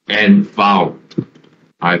 And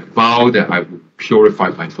I vow that I will purify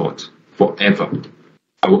my thoughts forever.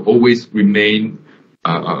 I will always remain,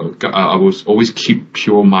 I will always keep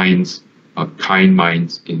pure minds, kind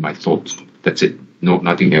minds in my thoughts. That's it. No,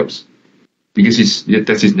 nothing else. Because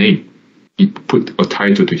that's his name. He put a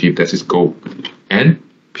title to him. That's his goal. And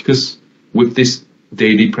because with this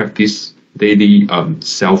daily practice, daily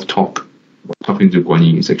self-talk, talking to Guan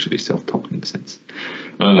Yin is actually self-talk in a sense.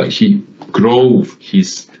 He grow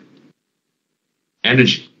his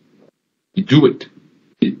energy. He do it.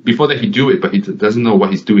 Before that, he do it, but he doesn't know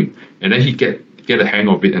what he's doing. And then he get a hang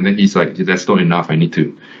of it, and then he's like, that's not enough. I need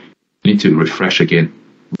to refresh again,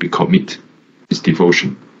 recommit his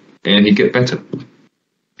devotion, and he get better.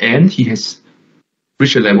 And he has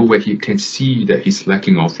reached a level where he can see that he's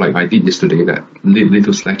slacking off, like I did yesterday, that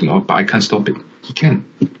little slacking off, but I can't stop it. He can.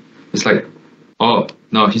 It's like, oh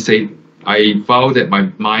no, he said, I vow that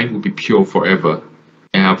my mind will be pure forever,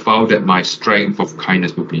 and I vow that my strength of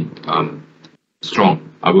kindness will be strong.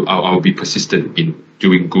 I will be persistent in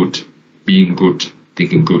doing good, being good,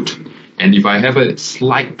 thinking good. And if I have a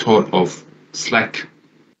slight thought of slack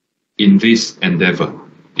in this endeavor,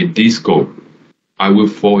 in this goal, I will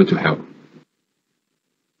fall into hell.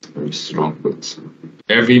 Very strong words.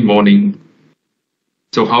 Every morning.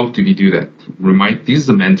 So how do he do that? This is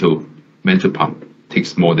the mental part.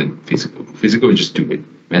 Takes more than physical. Physical, you just do it.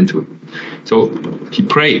 Mental. So he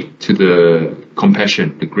prayed to the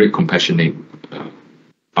compassion, the great compassionate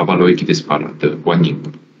Avalokitesvara, the Guan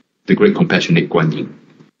Yin, the great compassionate Guan Yin,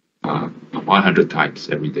 100 times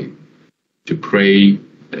every day, to pray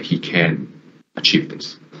that he can achieve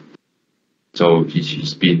this. So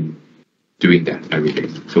he's been doing that every day.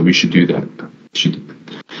 So we should do that.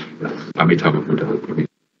 Amitabha Buddha.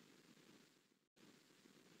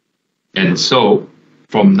 And so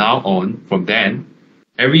from now on, from then,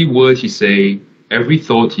 every word he say, every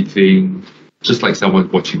thought he think, just like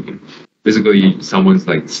someone's watching him. Basically, someone's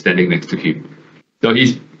like standing next to him. So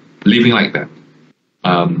he's living like that.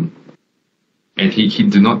 And he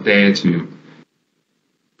do not dare to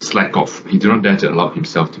slack off. He do not dare to allow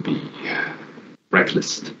himself to be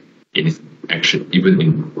reckless in his action, even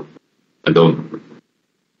in alone.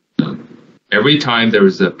 Every time there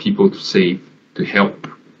is a people to save, to help,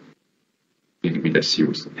 need to be that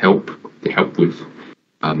serious. To help with,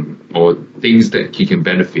 or things that he can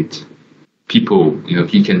benefit people,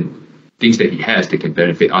 things that he has, they can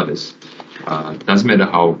benefit others. Doesn't matter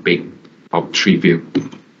how big, how trivial,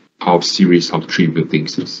 how serious, how trivial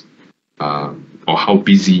things is, or how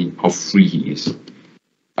busy, how free he is.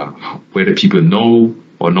 Whether people know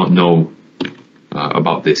or not know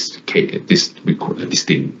about this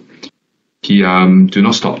thing, he do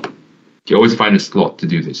not stop. He always find a slot to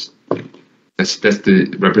do this. That's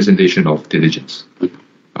the representation of diligence,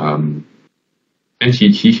 and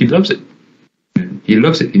he loves it. He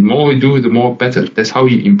loves it. The more he do, the more better. That's how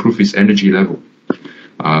he improve his energy level.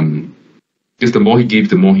 Because the more he give,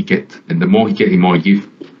 the more he get, and the more he get, the more he give.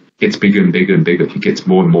 Gets bigger and bigger and bigger. He gets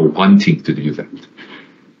more and more wanting to do that.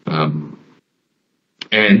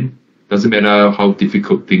 And doesn't matter how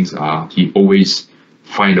difficult things are, he always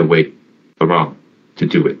find a way around to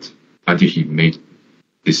do it until he made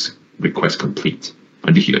this request complete,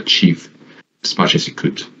 until he achieved as much as he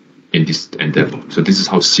could in this endeavor. So this is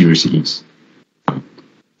how serious he is.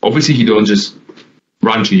 Obviously, he don't just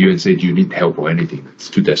run to you and say, "Do you need help or anything?" It's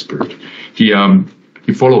too desperate. He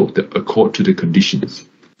followed accord to the conditions.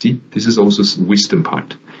 See, this is also wisdom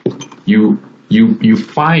part. You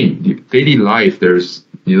find daily life. There's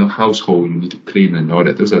household you need to clean and all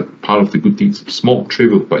that. Those are part of the good things. Small,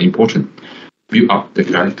 trivial, but important. Build up the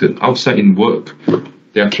character. Outside in work,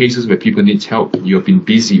 there are cases where people need help. You have been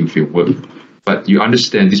busy with your work, but you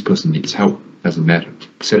understand this person needs help. Doesn't matter.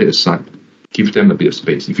 Set it aside. Give them a bit of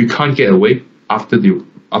space. If you can't get away after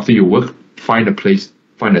your work, find a place,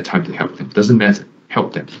 find a time to help them. Doesn't matter.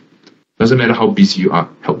 Help them. Doesn't matter how busy you are.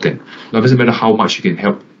 Help them. Doesn't matter how much you can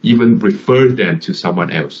help. Even refer them to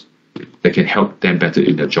someone else that can help them better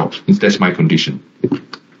in their job. If that's my condition,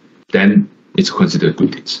 then it's considered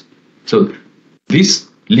good deeds. So this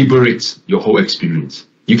liberates your whole experience.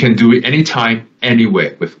 You can do it anytime,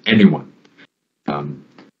 anywhere, with anyone.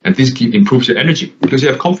 And this improves your energy because you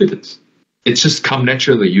have confidence. It's just come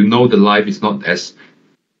naturally. You know the life is not as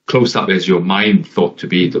close up as your mind thought to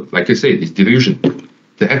be. Like I said, it's delusion.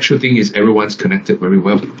 The actual thing is everyone's connected very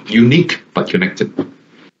well. Unique, but connected.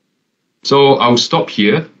 So I'll stop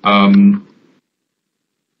here. I'll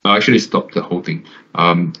actually stop the whole thing.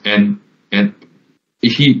 And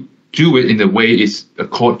if he do it in a way is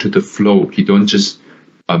accord to the flow, he don't just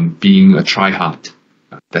being a try-hard.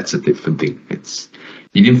 That's a different thing.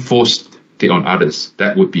 He didn't force it on others.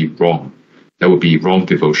 That would be wrong. That would be wrong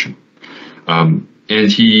devotion. And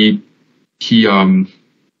he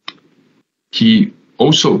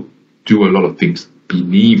also do a lot of things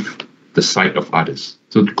beneath the sight of others.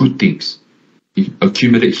 So good things. He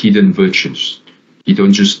accumulate hidden virtues. He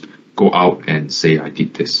don't just go out and say, "I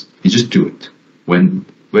did this." He just do it.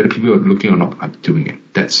 Whether people are looking or not, I'm doing it.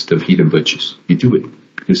 That's the hidden virtues. You do it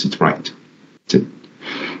because it's right. That's it.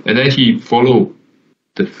 And then he follow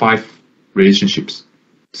the 5 relationships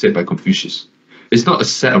said by Confucius. It's not a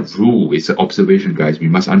set of rules, it's an observation, guys. We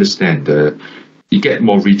must understand you get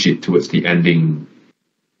more rigid towards the ending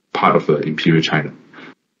part of Imperial China.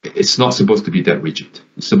 It's not supposed to be that rigid.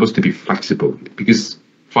 It's supposed to be flexible because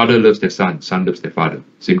father loves their son, son loves their father.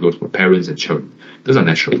 Same goes for parents and children. Those are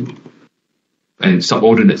natural. And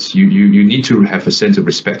subordinates, you need to have a sense of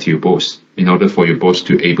respect to your boss in order for your boss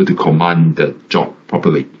to be able to command the job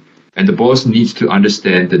properly. And the boss needs to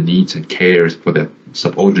understand the needs and cares for the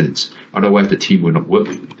subordinates. Otherwise, the team will not work.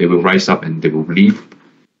 They will rise up and they will leave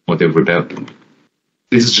or they will rebel.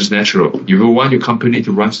 This is just natural. You want your company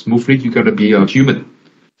to run smoothly, you got to be a human.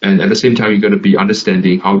 And at the same time, you got to be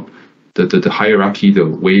understanding how the hierarchy, the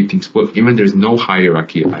way things work. Even there's no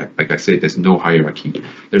hierarchy, like I said, there's no hierarchy.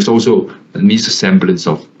 There's also needs a semblance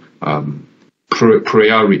of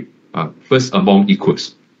priori, first among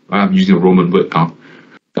equals. I'm using a Roman word now.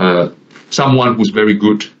 Someone who's very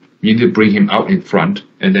good, you need to bring him out in front,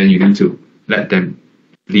 and then you need to let them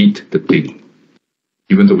lead the thing,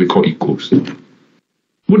 even though we call equals.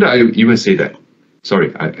 Would I even say that?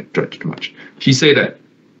 Sorry, I tried too much. He said that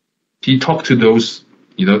he talked to those,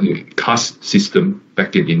 the caste system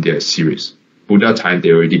back in India is serious. Buddha time,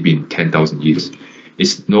 they already been 10,000 years.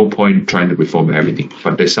 It's no point trying to reform everything,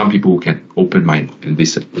 but there's some people who can open mind and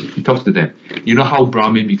listen. He talks to them. You know how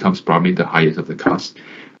Brahmin becomes Brahmin, the highest of the caste?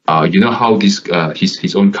 You know how this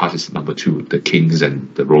his own caste is number 2, the kings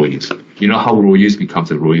and the royals. You know how royals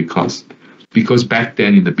becomes a royal caste? Because back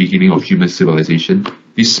then, in the beginning of human civilization,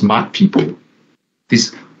 these smart people,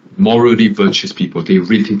 these morally virtuous people, they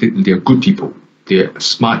are good people. They're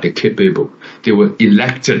smart, they're capable. They were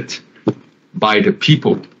elected by the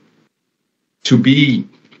people to be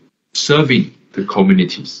serving the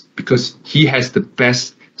communities because he has the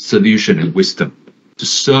best solution and wisdom to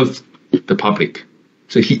serve the public.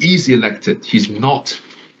 So he is elected. He's not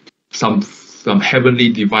some some heavenly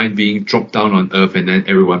divine being dropped down on earth and then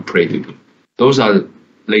everyone prayed to him. Those are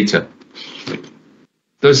later.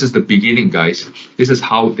 This is the beginning, guys. This is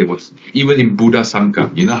how they was, even in Buddha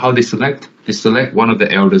Sangha, you know how they select? They select one of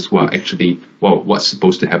the elders who are actually, well, what's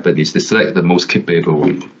supposed to happen is they select the most capable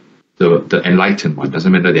one, the enlightened one,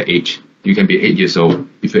 doesn't matter their age. You can be 8 years old.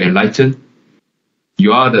 If you're enlightened,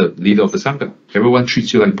 you are the leader of the Sangha. Everyone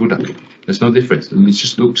treats you like Buddha. There's no difference. It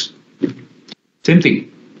just looks. Same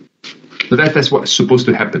thing. So that's what's supposed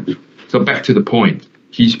to happen. So back to the point.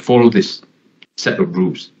 He followed this set of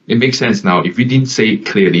rules. It makes sense now. If we didn't say it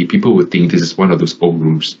clearly, people would think this is one of those old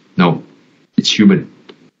rules. No, it's human.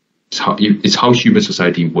 It's how human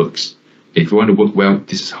society works. If you want to work well,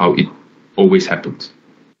 this is how it always happens.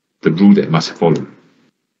 The rule that must follow.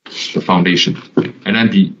 The foundation. And then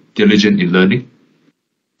be diligent in learning.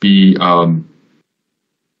 Be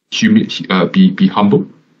humble.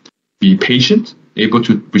 Be patient. Able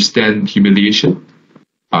to withstand humiliation.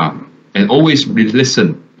 And always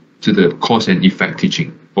listen to the cause and effect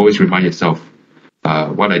teaching. Always remind yourself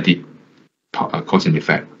what I did, cause and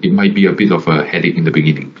effect. It might be a bit of a headache in the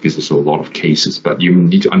beginning because there's a lot of cases, but you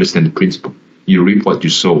need to understand the principle. You reap what you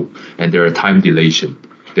sow, and there are time dilation.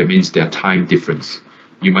 That means there are time difference.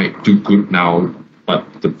 You might do good now,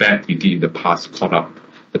 but the bad you did in the past caught up.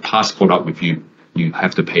 The past caught up with you. You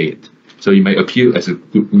have to pay it. So you may appear as a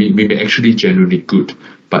good, maybe actually genuinely good,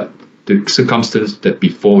 but the circumstance that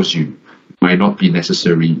befalls you might not be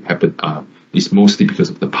necessarily happen. It's mostly because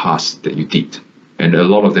of the past that you did, and a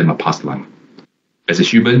lot of them are past life. As a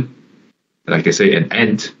human, like I say, an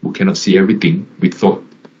ant who cannot see everything, we thought,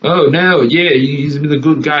 oh no, yeah, he's been a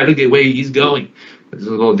good guy. Look at where he's going. There's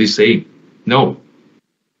a lot of this saying. No,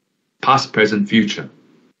 past, present, future.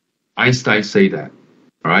 Einstein say that,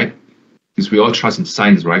 all right? Because we all trust in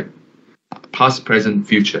science, right? Past, present,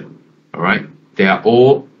 future, all right?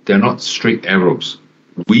 They're not straight arrows.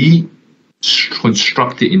 We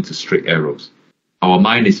construct it into straight arrows. Our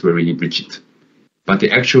mind is very rigid, but the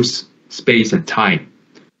actual space and time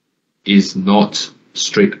is not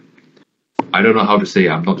straight. I don't know how to say it,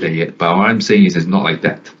 I'm not there yet, but what I'm saying is it's not like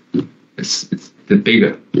that. It's the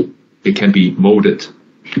bigger. It can be molded.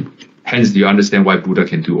 Hence, you understand why Buddha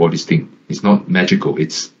can do all these things. It's not magical,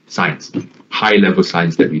 it's science. High level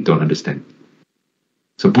science that we don't understand.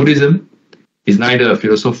 So Buddhism is neither a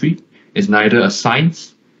philosophy, it's neither a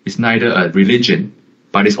science, it's neither a religion,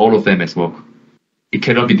 but it's all of them as well. It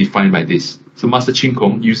cannot be defined by this. So Master Chin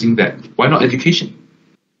Kong using that. Why not education?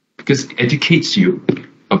 Because it educates you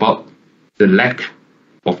about the lack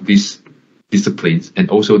of these disciplines and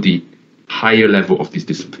also the higher level of these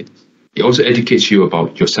disciplines. It also educates you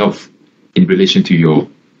about yourself in relation to your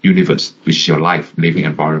universe, which is your life, living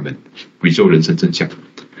environment. 宇宙人生真相.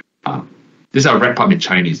 This I'll wrap up in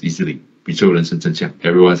Chinese easily. 宇宙人生真相.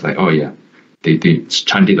 Everyone's like, oh yeah, they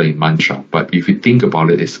chant it like mantra. But if you think about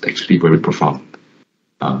it, it's actually very profound.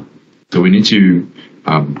 So we need to,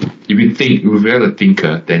 if we're a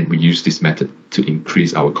thinker, then we use this method to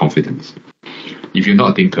increase our confidence. If you're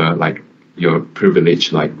not a thinker, like you're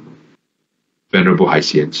privileged, like Venerable Hai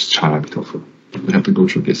Xian, we have to go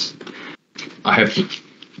through this.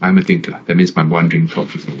 I'm a thinker. That means my wandering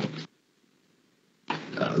thought is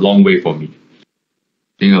a long way for me.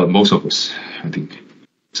 Most of us, I think.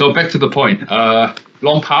 So back to the point.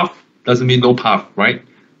 Long path doesn't mean no path, right?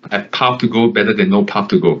 A path to go better than no path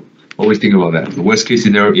to go. Always think about that. The worst case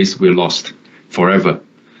scenario is we're lost forever.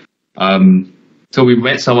 So we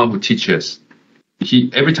met someone who teaches us.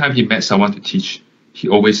 Every time he met someone to teach, he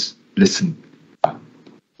always listened.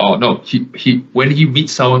 When he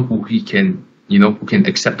meets someone who can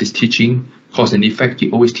accept this teaching, cause and effect, he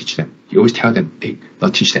always teach them. He always tell them, hey,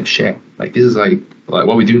 not teach them, share. Like this is like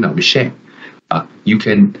what we do now, we share. You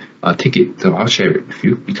can take it, so I'll share it with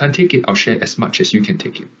you. You can't take it, I'll share as much as you can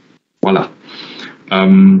take it. Voila.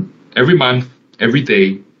 Every month, every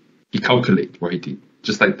day, he calculates what he did,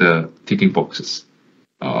 just like the ticking boxes.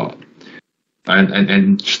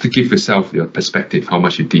 And just to give yourself your perspective, how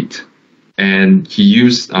much you did. And he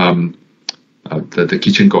used the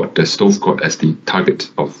kitchen god, the stove god, as the target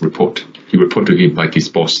of report. He report to him like his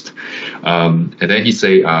boss. And then he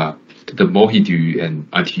say, the more he do and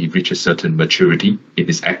until he reaches certain maturity in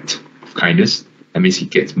his act of kindness, that means he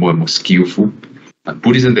gets more and more skillful.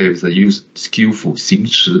 Buddhism, there is a use skillful, 行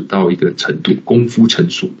持到一个程度，功夫成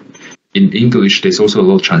熟. In English, there's also a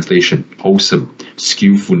lot of translation, wholesome,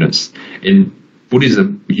 skillfulness. In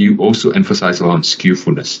Buddhism, you also emphasize a lot on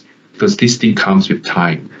skillfulness because this thing comes with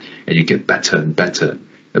time and you get better and better.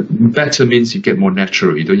 Better means you get more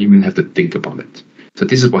natural. You don't even have to think about it. So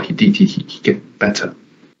this is what he did. He get better.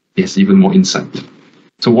 He has even more insight.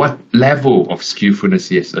 So what level of skillfulness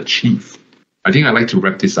he has achieved I think I'd like to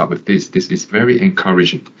wrap this up with this. This is very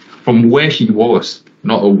encouraging. From where he was,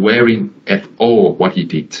 not aware at all what he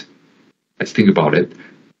did. Let's think about it.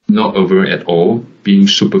 Not aware at all, being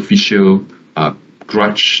superficial,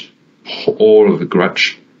 grudge, all of the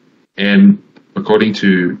grudge. And according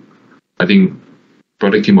to, I think,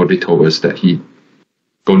 Brother Kim already told us that he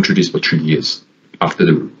gone through this for 3 years after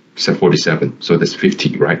the 47, so that's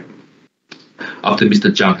 50, right? After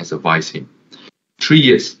Mr. Zhang has advised him. 3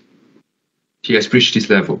 years, he has reached this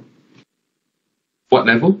level. What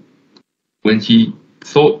level? When he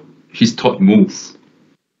thought his thought move.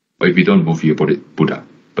 Or if you don't move, you're Buddha.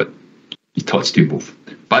 But his thoughts still move.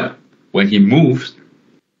 But when he moves,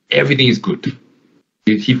 everything is good.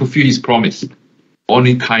 He fulfilled his promise.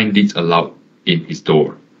 Only kind deeds allowed in his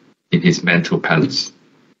door, in his mental palace.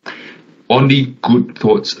 Only good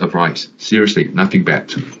thoughts arise. Seriously, nothing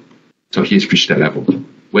bad. So he has reached that level.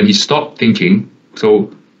 When he stopped thinking,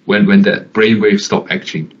 so when the brainwave stopped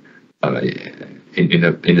acting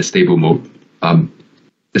in a stable mode,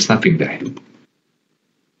 there's nothing there.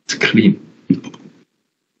 It's clean.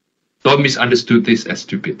 Don't misunderstood this as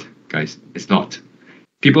stupid, guys. It's not.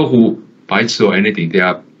 People who bites or anything,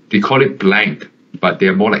 they call it blank, but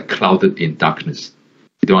they're more like clouded in darkness.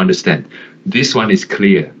 You don't understand. This one is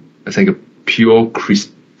clear. It's like a pure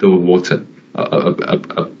crystal water,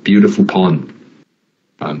 a beautiful pond.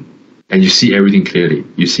 And you see everything clearly.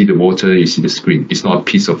 You see the water, you see the screen. It's not a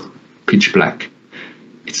piece of pitch black.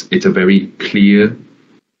 It's a very clear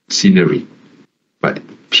scenery, but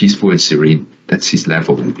peaceful and serene. That's his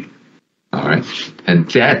level. All right. And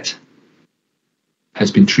that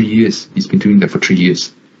has been 3 years. He's been doing that for 3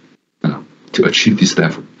 years to achieve this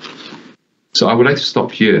level. So I would like to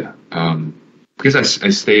stop here because I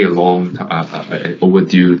stay a long,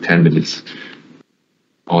 overdue 10 minutes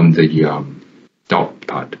on the doubt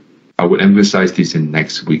part. I would emphasize this in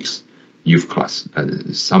next week's youth class.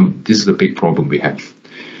 This is the big problem we have.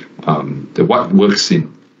 What works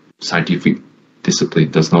in scientific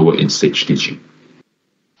discipline does not work in stage teaching.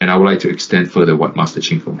 And I would like to extend further what Master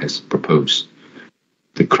Ching Feng has proposed.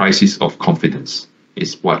 The crisis of confidence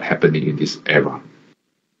is what's happening in this era.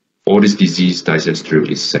 All this disease digestible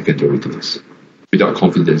is secondary to this. Without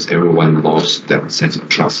confidence, everyone lost that sense of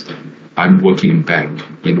trust. I'm working in bank.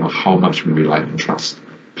 You know how much we rely on trust.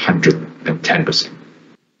 110%.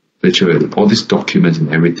 Literally, all these documents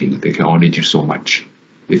and everything, they can only do so much.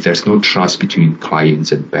 If there's no trust between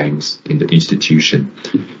clients and banks in the institution,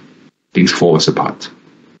 things fall apart.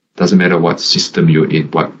 Doesn't matter what system you're in,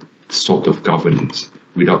 what sort of governance.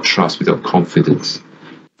 Without trust, without confidence,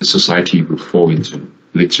 the society will fall into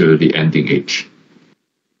literally ending age.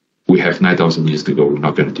 We have 9,000 years to go. We're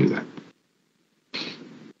not going to do that.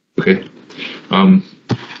 Okay.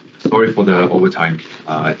 Sorry for the overtime.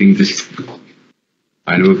 I think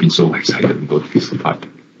I've never been so excited about this part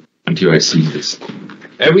until I see this.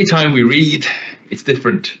 Every time we read, it's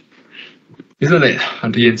different. Isn't it?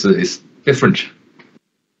 The answer is different.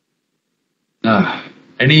 Can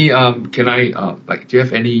I, do you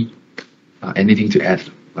have anything to add?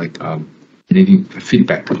 Anything,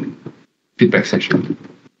 feedback section?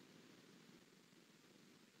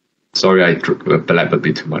 Sorry, I blab a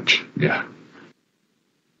bit too much. Yeah.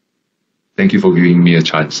 Thank you for giving me a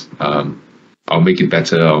chance. I'll make it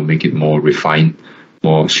better. I'll make it more refined,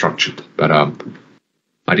 more structured. But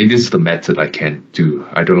I think this is the method I can do.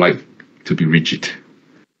 I don't like to be rigid.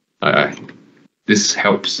 This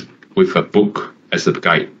helps with a book as a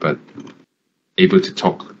guide, but able to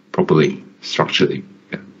talk properly, structurally.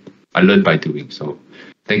 Yeah. I learn by doing. So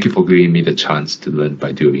thank you for giving me the chance to learn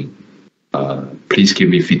by doing. Please give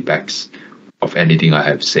me feedbacks of anything I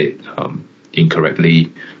have said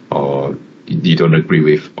incorrectly, or you don't agree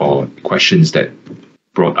with, or questions that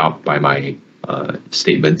brought up by my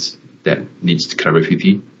statements that needs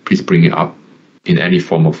clarity. Please bring it up in any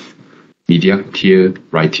form of media, here,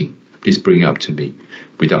 writing. Please bring it up to me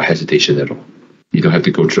without hesitation at all. You don't have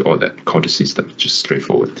to go through all that courtesy stuff, just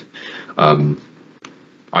straightforward.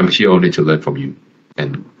 I'm here only to learn from you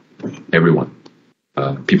and everyone.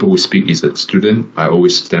 People who speak is a student. I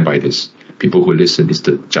always stand by this. People who listen is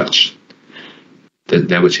the judge. That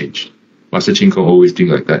never change. Master Ching Feng always think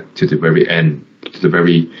like that to the very end, to the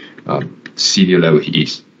very senior level he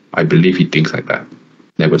is. I believe he thinks like that.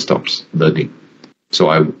 Never stops learning. So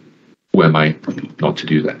who am I not to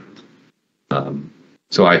do that?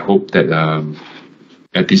 So I hope that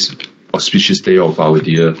at this auspicious day of our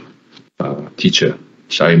dear teacher,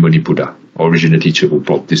 Shakyamuni Buddha, original teacher who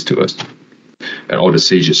brought this to us, and all the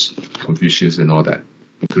sages, Confucius and all that,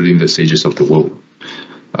 including the sages of the world.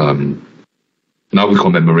 Now we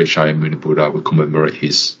commemorate Shakyamuni Buddha, we commemorate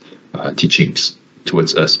his teachings.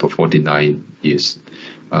 towards us for 49 years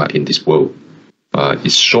in this world.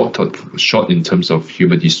 It's short in terms of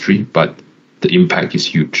human history, but the impact is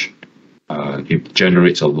huge. It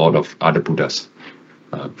generates a lot of other Buddhas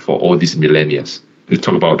for all these millennia. We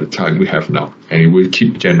talk about the time we have now, and it will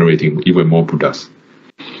keep generating even more Buddhas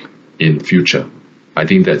in future. I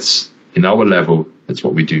think that's, in our level, that's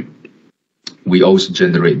what we do. We also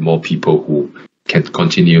generate more people who can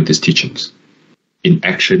continue these teachings in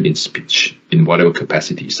action, in speech, in whatever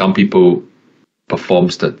capacity. Some people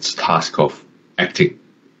performs the task of acting,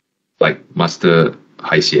 like Master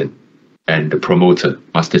Hai Xian and the promoter,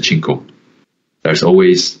 Master Ching Kong. There's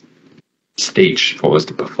always stage for us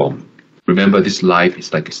to perform. Remember, this life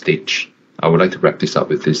is like a stage. I would like to wrap this up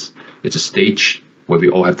with this. It's a stage where we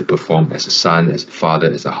all have to perform as a son, as a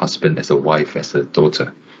father, as a husband, as a wife, as a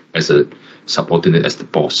daughter, as a subordinate, as the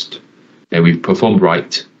boss. And we perform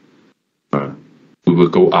right, we will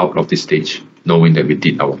go out of this stage knowing that we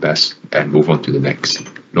did our best and move on to the next.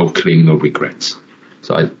 No cling, no regrets.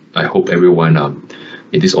 So I hope everyone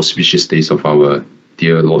in these auspicious days of our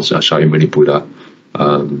dear Lord Shakyamuni Buddha,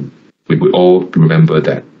 we will all remember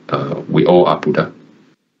that we all are Buddha.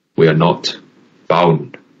 We are not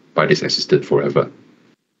bound by this existence forever.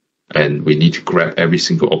 And we need to grab every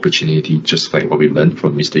single opportunity, just like what we learned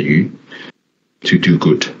from Mr. Yu, to do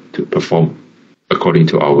good, to perform according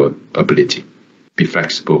to our ability. Be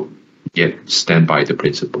flexible, yet stand by the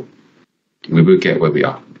principle. We will get where we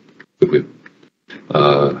are. We will.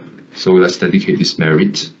 So let's dedicate this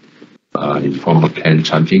merit in form of 10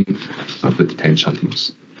 chanting. After the 10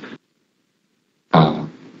 chantings.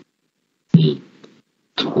 Mi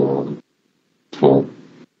to fo.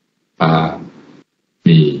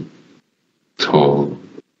 Mi to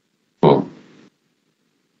fo.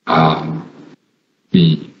 Mi to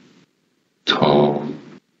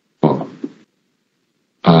fo.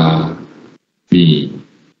 Mi to fo. Mi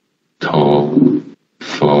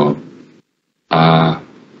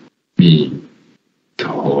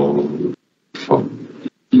to fo.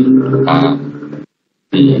 Mi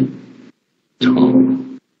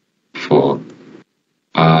to fo.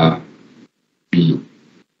 Mi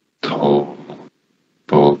to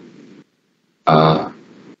fo.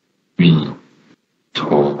 Mi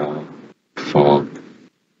to fo.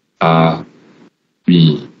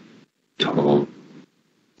 Mi to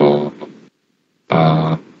fo.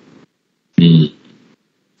 Mi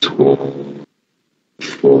to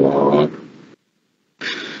fo.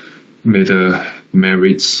 May the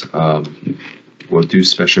merits, we'll do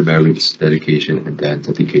special merits, dedication, and then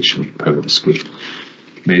dedication per the script.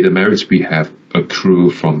 May the merits we have accrue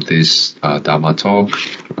from this Dharma talk,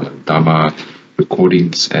 Dharma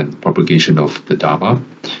recordings, and propagation of the Dharma,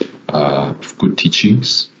 of good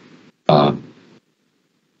teachings,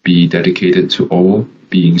 be dedicated to all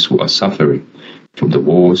beings who are suffering from the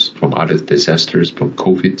wars, from other disasters, from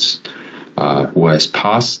COVIDs, who has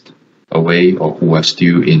passed away or who are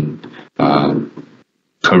still in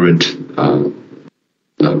current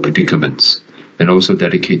predicaments, and also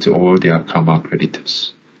dedicate to all their karma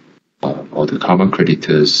creditors, all the karma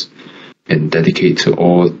creditors, and dedicate to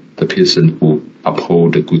all the person who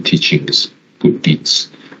uphold the good teachings, good deeds,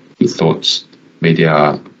 good thoughts. May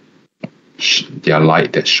their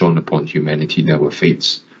light that shone upon humanity, their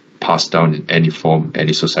faiths, pass down in any form,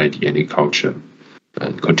 any society, any culture,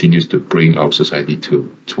 and continues to bring our society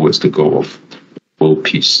towards the goal of world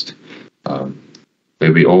peace. May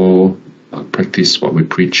we all practice what we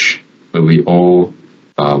preach. May we all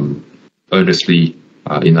earnestly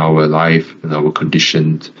in our life, in our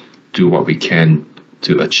condition, do what we can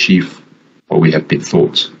to achieve what we have been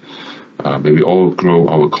taught. May we all grow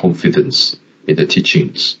our confidence in the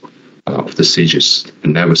teachings of the sages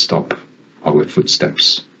and never stop our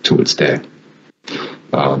footsteps towards there.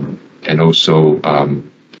 And also,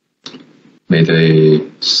 may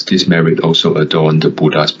this merit also adorn the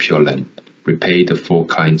Buddha's Pure Land, repay the 4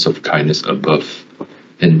 kinds of kindness above,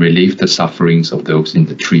 and relieve the sufferings of those in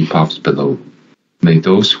the 3 paths below. May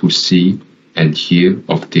those who see and hear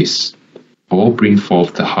of this all bring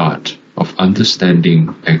forth the heart of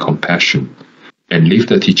understanding and compassion, and live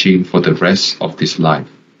the teaching for the rest of this life,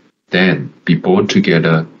 then be born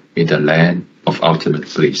together in the land of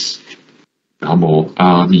ultimate bliss. 南无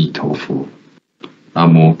阿弥陀佛，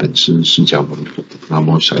南无本师释迦牟尼佛，南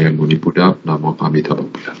无释迦牟尼 Buddha， 南无阿弥陀佛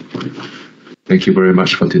Buddha. Thank you very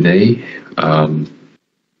much for today.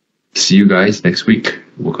 See you guys next week.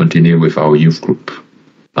 We'll continue with our youth group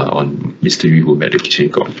on Mr. Yu Meditation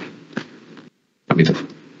God. 阿弥陀佛。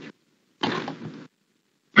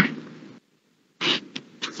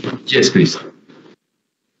Yes, please.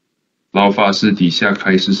 老法师底下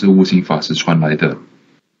开示是悟性法师传来的。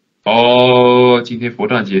哦。说今天佛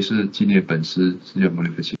诞节是纪念本师释迦牟尼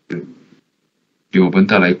佛7日，给我们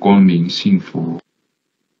带来光明幸福。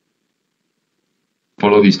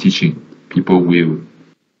Follow his teaching, people will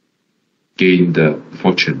gain the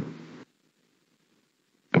fortune.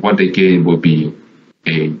 And what they gain will be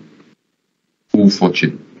a full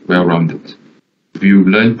fortune, well-rounded. If you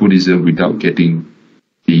learn Buddhism without getting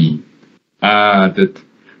the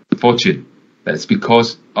fortune, that's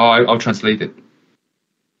because I'll translate it.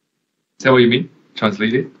 Is that what you mean?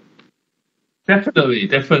 Translate it?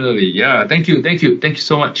 Definitely. Yeah. Thank you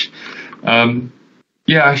so much.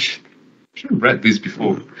 Yeah, I should have read this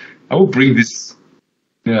before. I will bring this.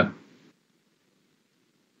 Yeah.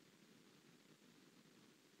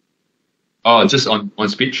 Oh, just on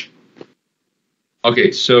speech.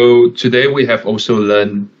 Okay, so today we have also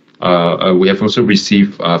learned. We have also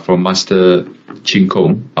received from Master Chin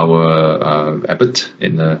Kong, our abbot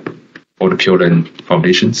in all the Pure Land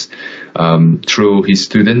Foundations, through his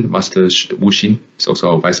student, Master Wu Xin, is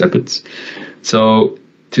also our vice abbot. So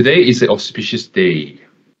today is the auspicious day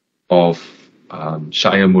of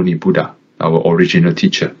Shakyamuni Buddha, our original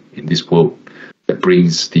teacher in this world that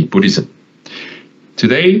brings the Buddhism.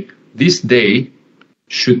 Today, this day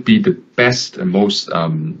should be the best and most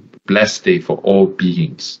blessed day for all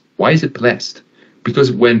beings. Why is it blessed?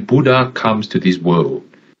 Because when Buddha comes to this world,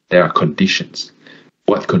 there are conditions.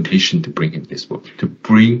 What condition to bring in this world? To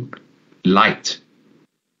bring light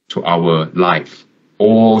to our life,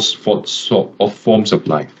 all forms of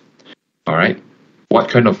life. All right? What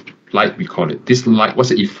kind of light we call it? This light, what's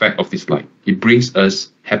the effect of this light? It brings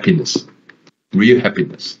us happiness, real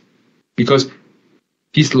happiness. Because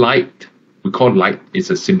this light, we call light, it's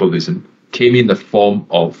a symbolism, came in the form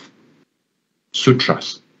of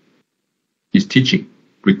sutras. His teaching,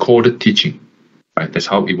 recorded teaching. Right? That's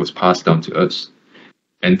how it was passed down to us.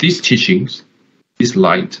 And these teachings, this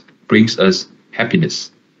light, brings us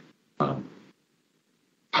happiness.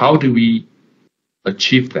 How do we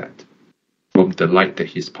achieve that from the light that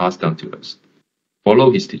he's passed down to us?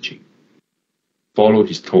 Follow his teaching. Follow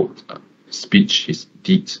his thought, speech, his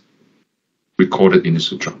deeds, recorded in the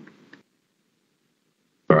sutra.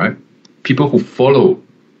 All right? People who follow,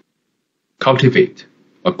 cultivate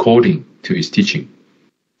according to his teaching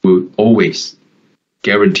will always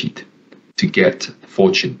guaranteed to get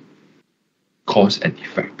fortune. Cause and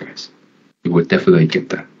effect, guys. You will definitely get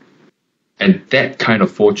that. And that kind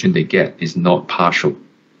of fortune they get is not partial.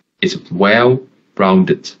 It's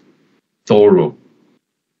well-rounded, thorough,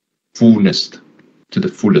 fullness to the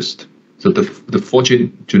fullest. So the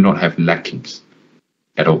fortune do not have lackings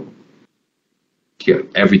at all. Here,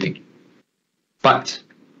 everything. But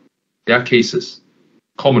there are cases,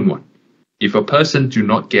 common one. If a person do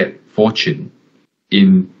not get fortune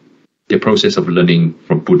in the process of learning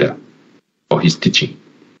from Buddha or his teaching,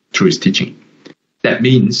 through his teaching, that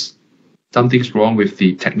means something's wrong with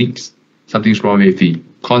the techniques, something's wrong with the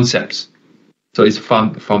concepts. So it's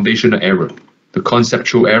foundational error, the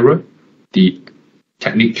conceptual error, the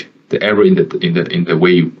technique, the error in the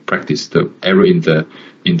way you practice, the error in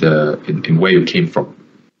where you came from,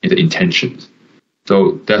 in the intentions.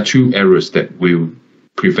 So there are two errors that will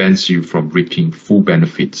prevent you from reaping full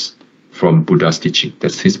benefits from Buddha's teaching.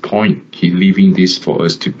 That's his point. He's leaving this for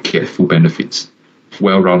us to get full benefits,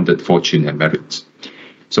 well-rounded fortune and merits.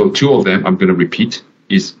 So two of them I'm going to repeat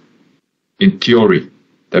is in theory.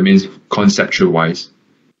 That means conceptual-wise,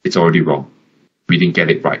 it's already wrong. We didn't get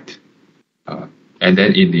it right. And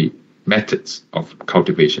then in the methods of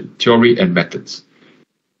cultivation, theory and methods,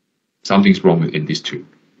 something's wrong in these two,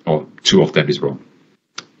 or two of them is wrong.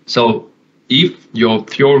 So if your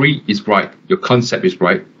theory is right, your concept is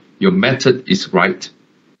right, your method is right,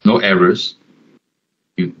 no errors,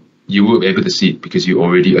 you will be able to see it because you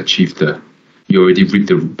already achieved you already reaped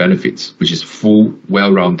the benefits, which is full,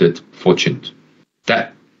 well-rounded fortune.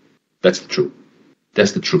 That's the truth.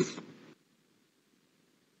 That's the truth.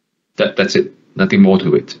 That's it. Nothing more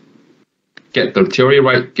to it. Get the theory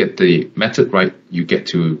right, get the method right, you get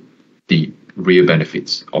to the real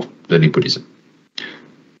benefits of learning Buddhism.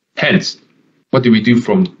 Hence, what do we do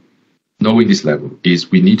from knowing this level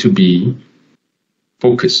is we need to be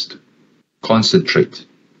focused, concentrate,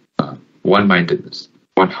 one-mindedness,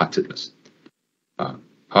 one-heartedness.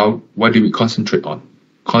 What do we concentrate on?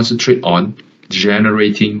 Concentrate on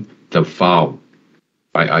generating the vow.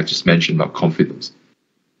 I just mentioned about confidence.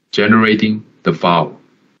 Generating the vow,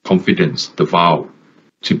 confidence, the vow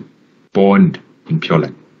to bond in Pure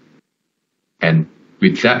Land. And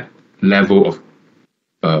with that level of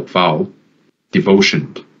vow,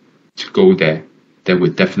 devotion to go there, then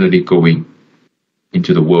we're definitely going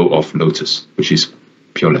into the world of lotus, which is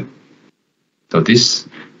Pure Land. So this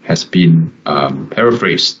has been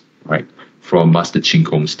paraphrased, right, from Master Ching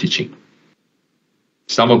Kong's teaching.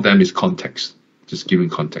 Some of them is context, just giving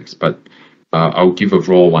context, but I'll give a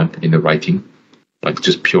raw one in the writing, like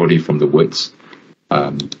just purely from the words.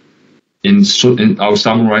 I'll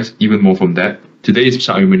summarize even more from that. Today is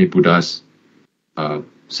Shakyamuni Buddha's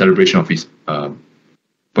celebration of his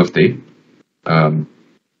birthday.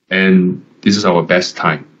 And this is our best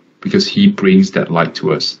time because he brings that light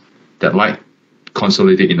to us. That light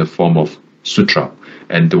consolidated in the form of sutra.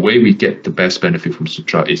 And the way we get the best benefit from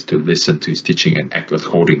sutra is to listen to his teaching and act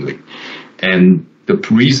accordingly. And the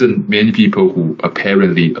reason many people who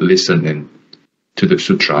apparently listen to the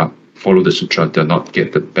sutra, follow the sutra, do not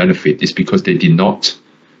get the benefit is because they did not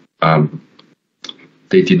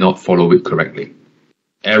follow it correctly.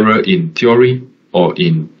 Error in theory or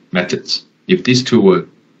in methods. If these two were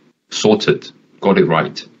sorted, got it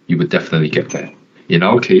right, you would definitely get there. In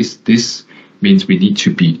our case, this means we need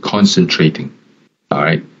to be concentrating, all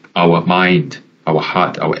right, our mind, our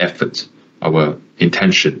heart, our effort, our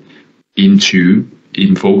intention into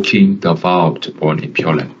invoking the vow to born in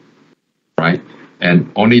Pure Land, right?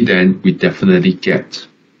 And only then we definitely get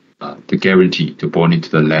the guarantee to born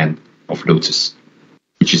into the land of lotus,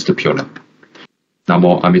 which is the Pure Land.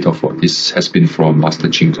 Namo Amitabha. This has been from Master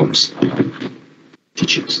Ching Kong's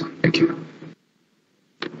teachings. Thank you.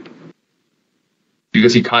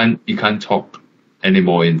 Because he can't talk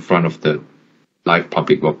anymore in front of the live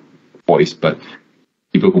public voice, but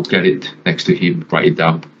people who get it next to him, write it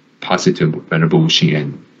down, pass it to Venerable Wuxing,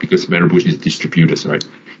 and because Venerable Wuxing is distributors, right?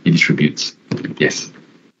 He distributes. Yes.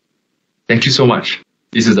 Thank you so much.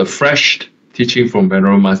 This is a fresh teaching from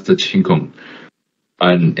Venerable Master Ching Kong,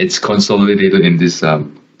 and it's consolidated in this.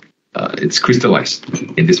 It's crystallized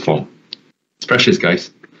in this form. It's precious,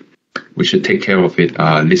 guys. We should take care of it.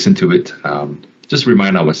 Listen to it. Just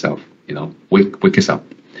remind ourselves. Wake us up.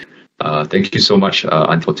 Thank you so much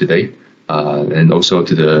until today, and also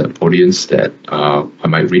to the audience that I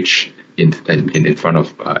might reach in front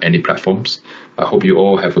of any platforms. I hope you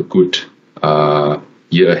all have a good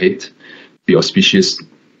year ahead. Be auspicious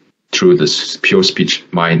through this pure speech,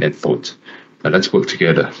 mind, and thought. Let's work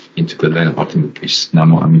together into the land of ultimate peace.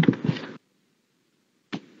 Namo Amida.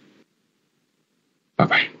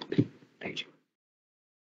 Bye-bye.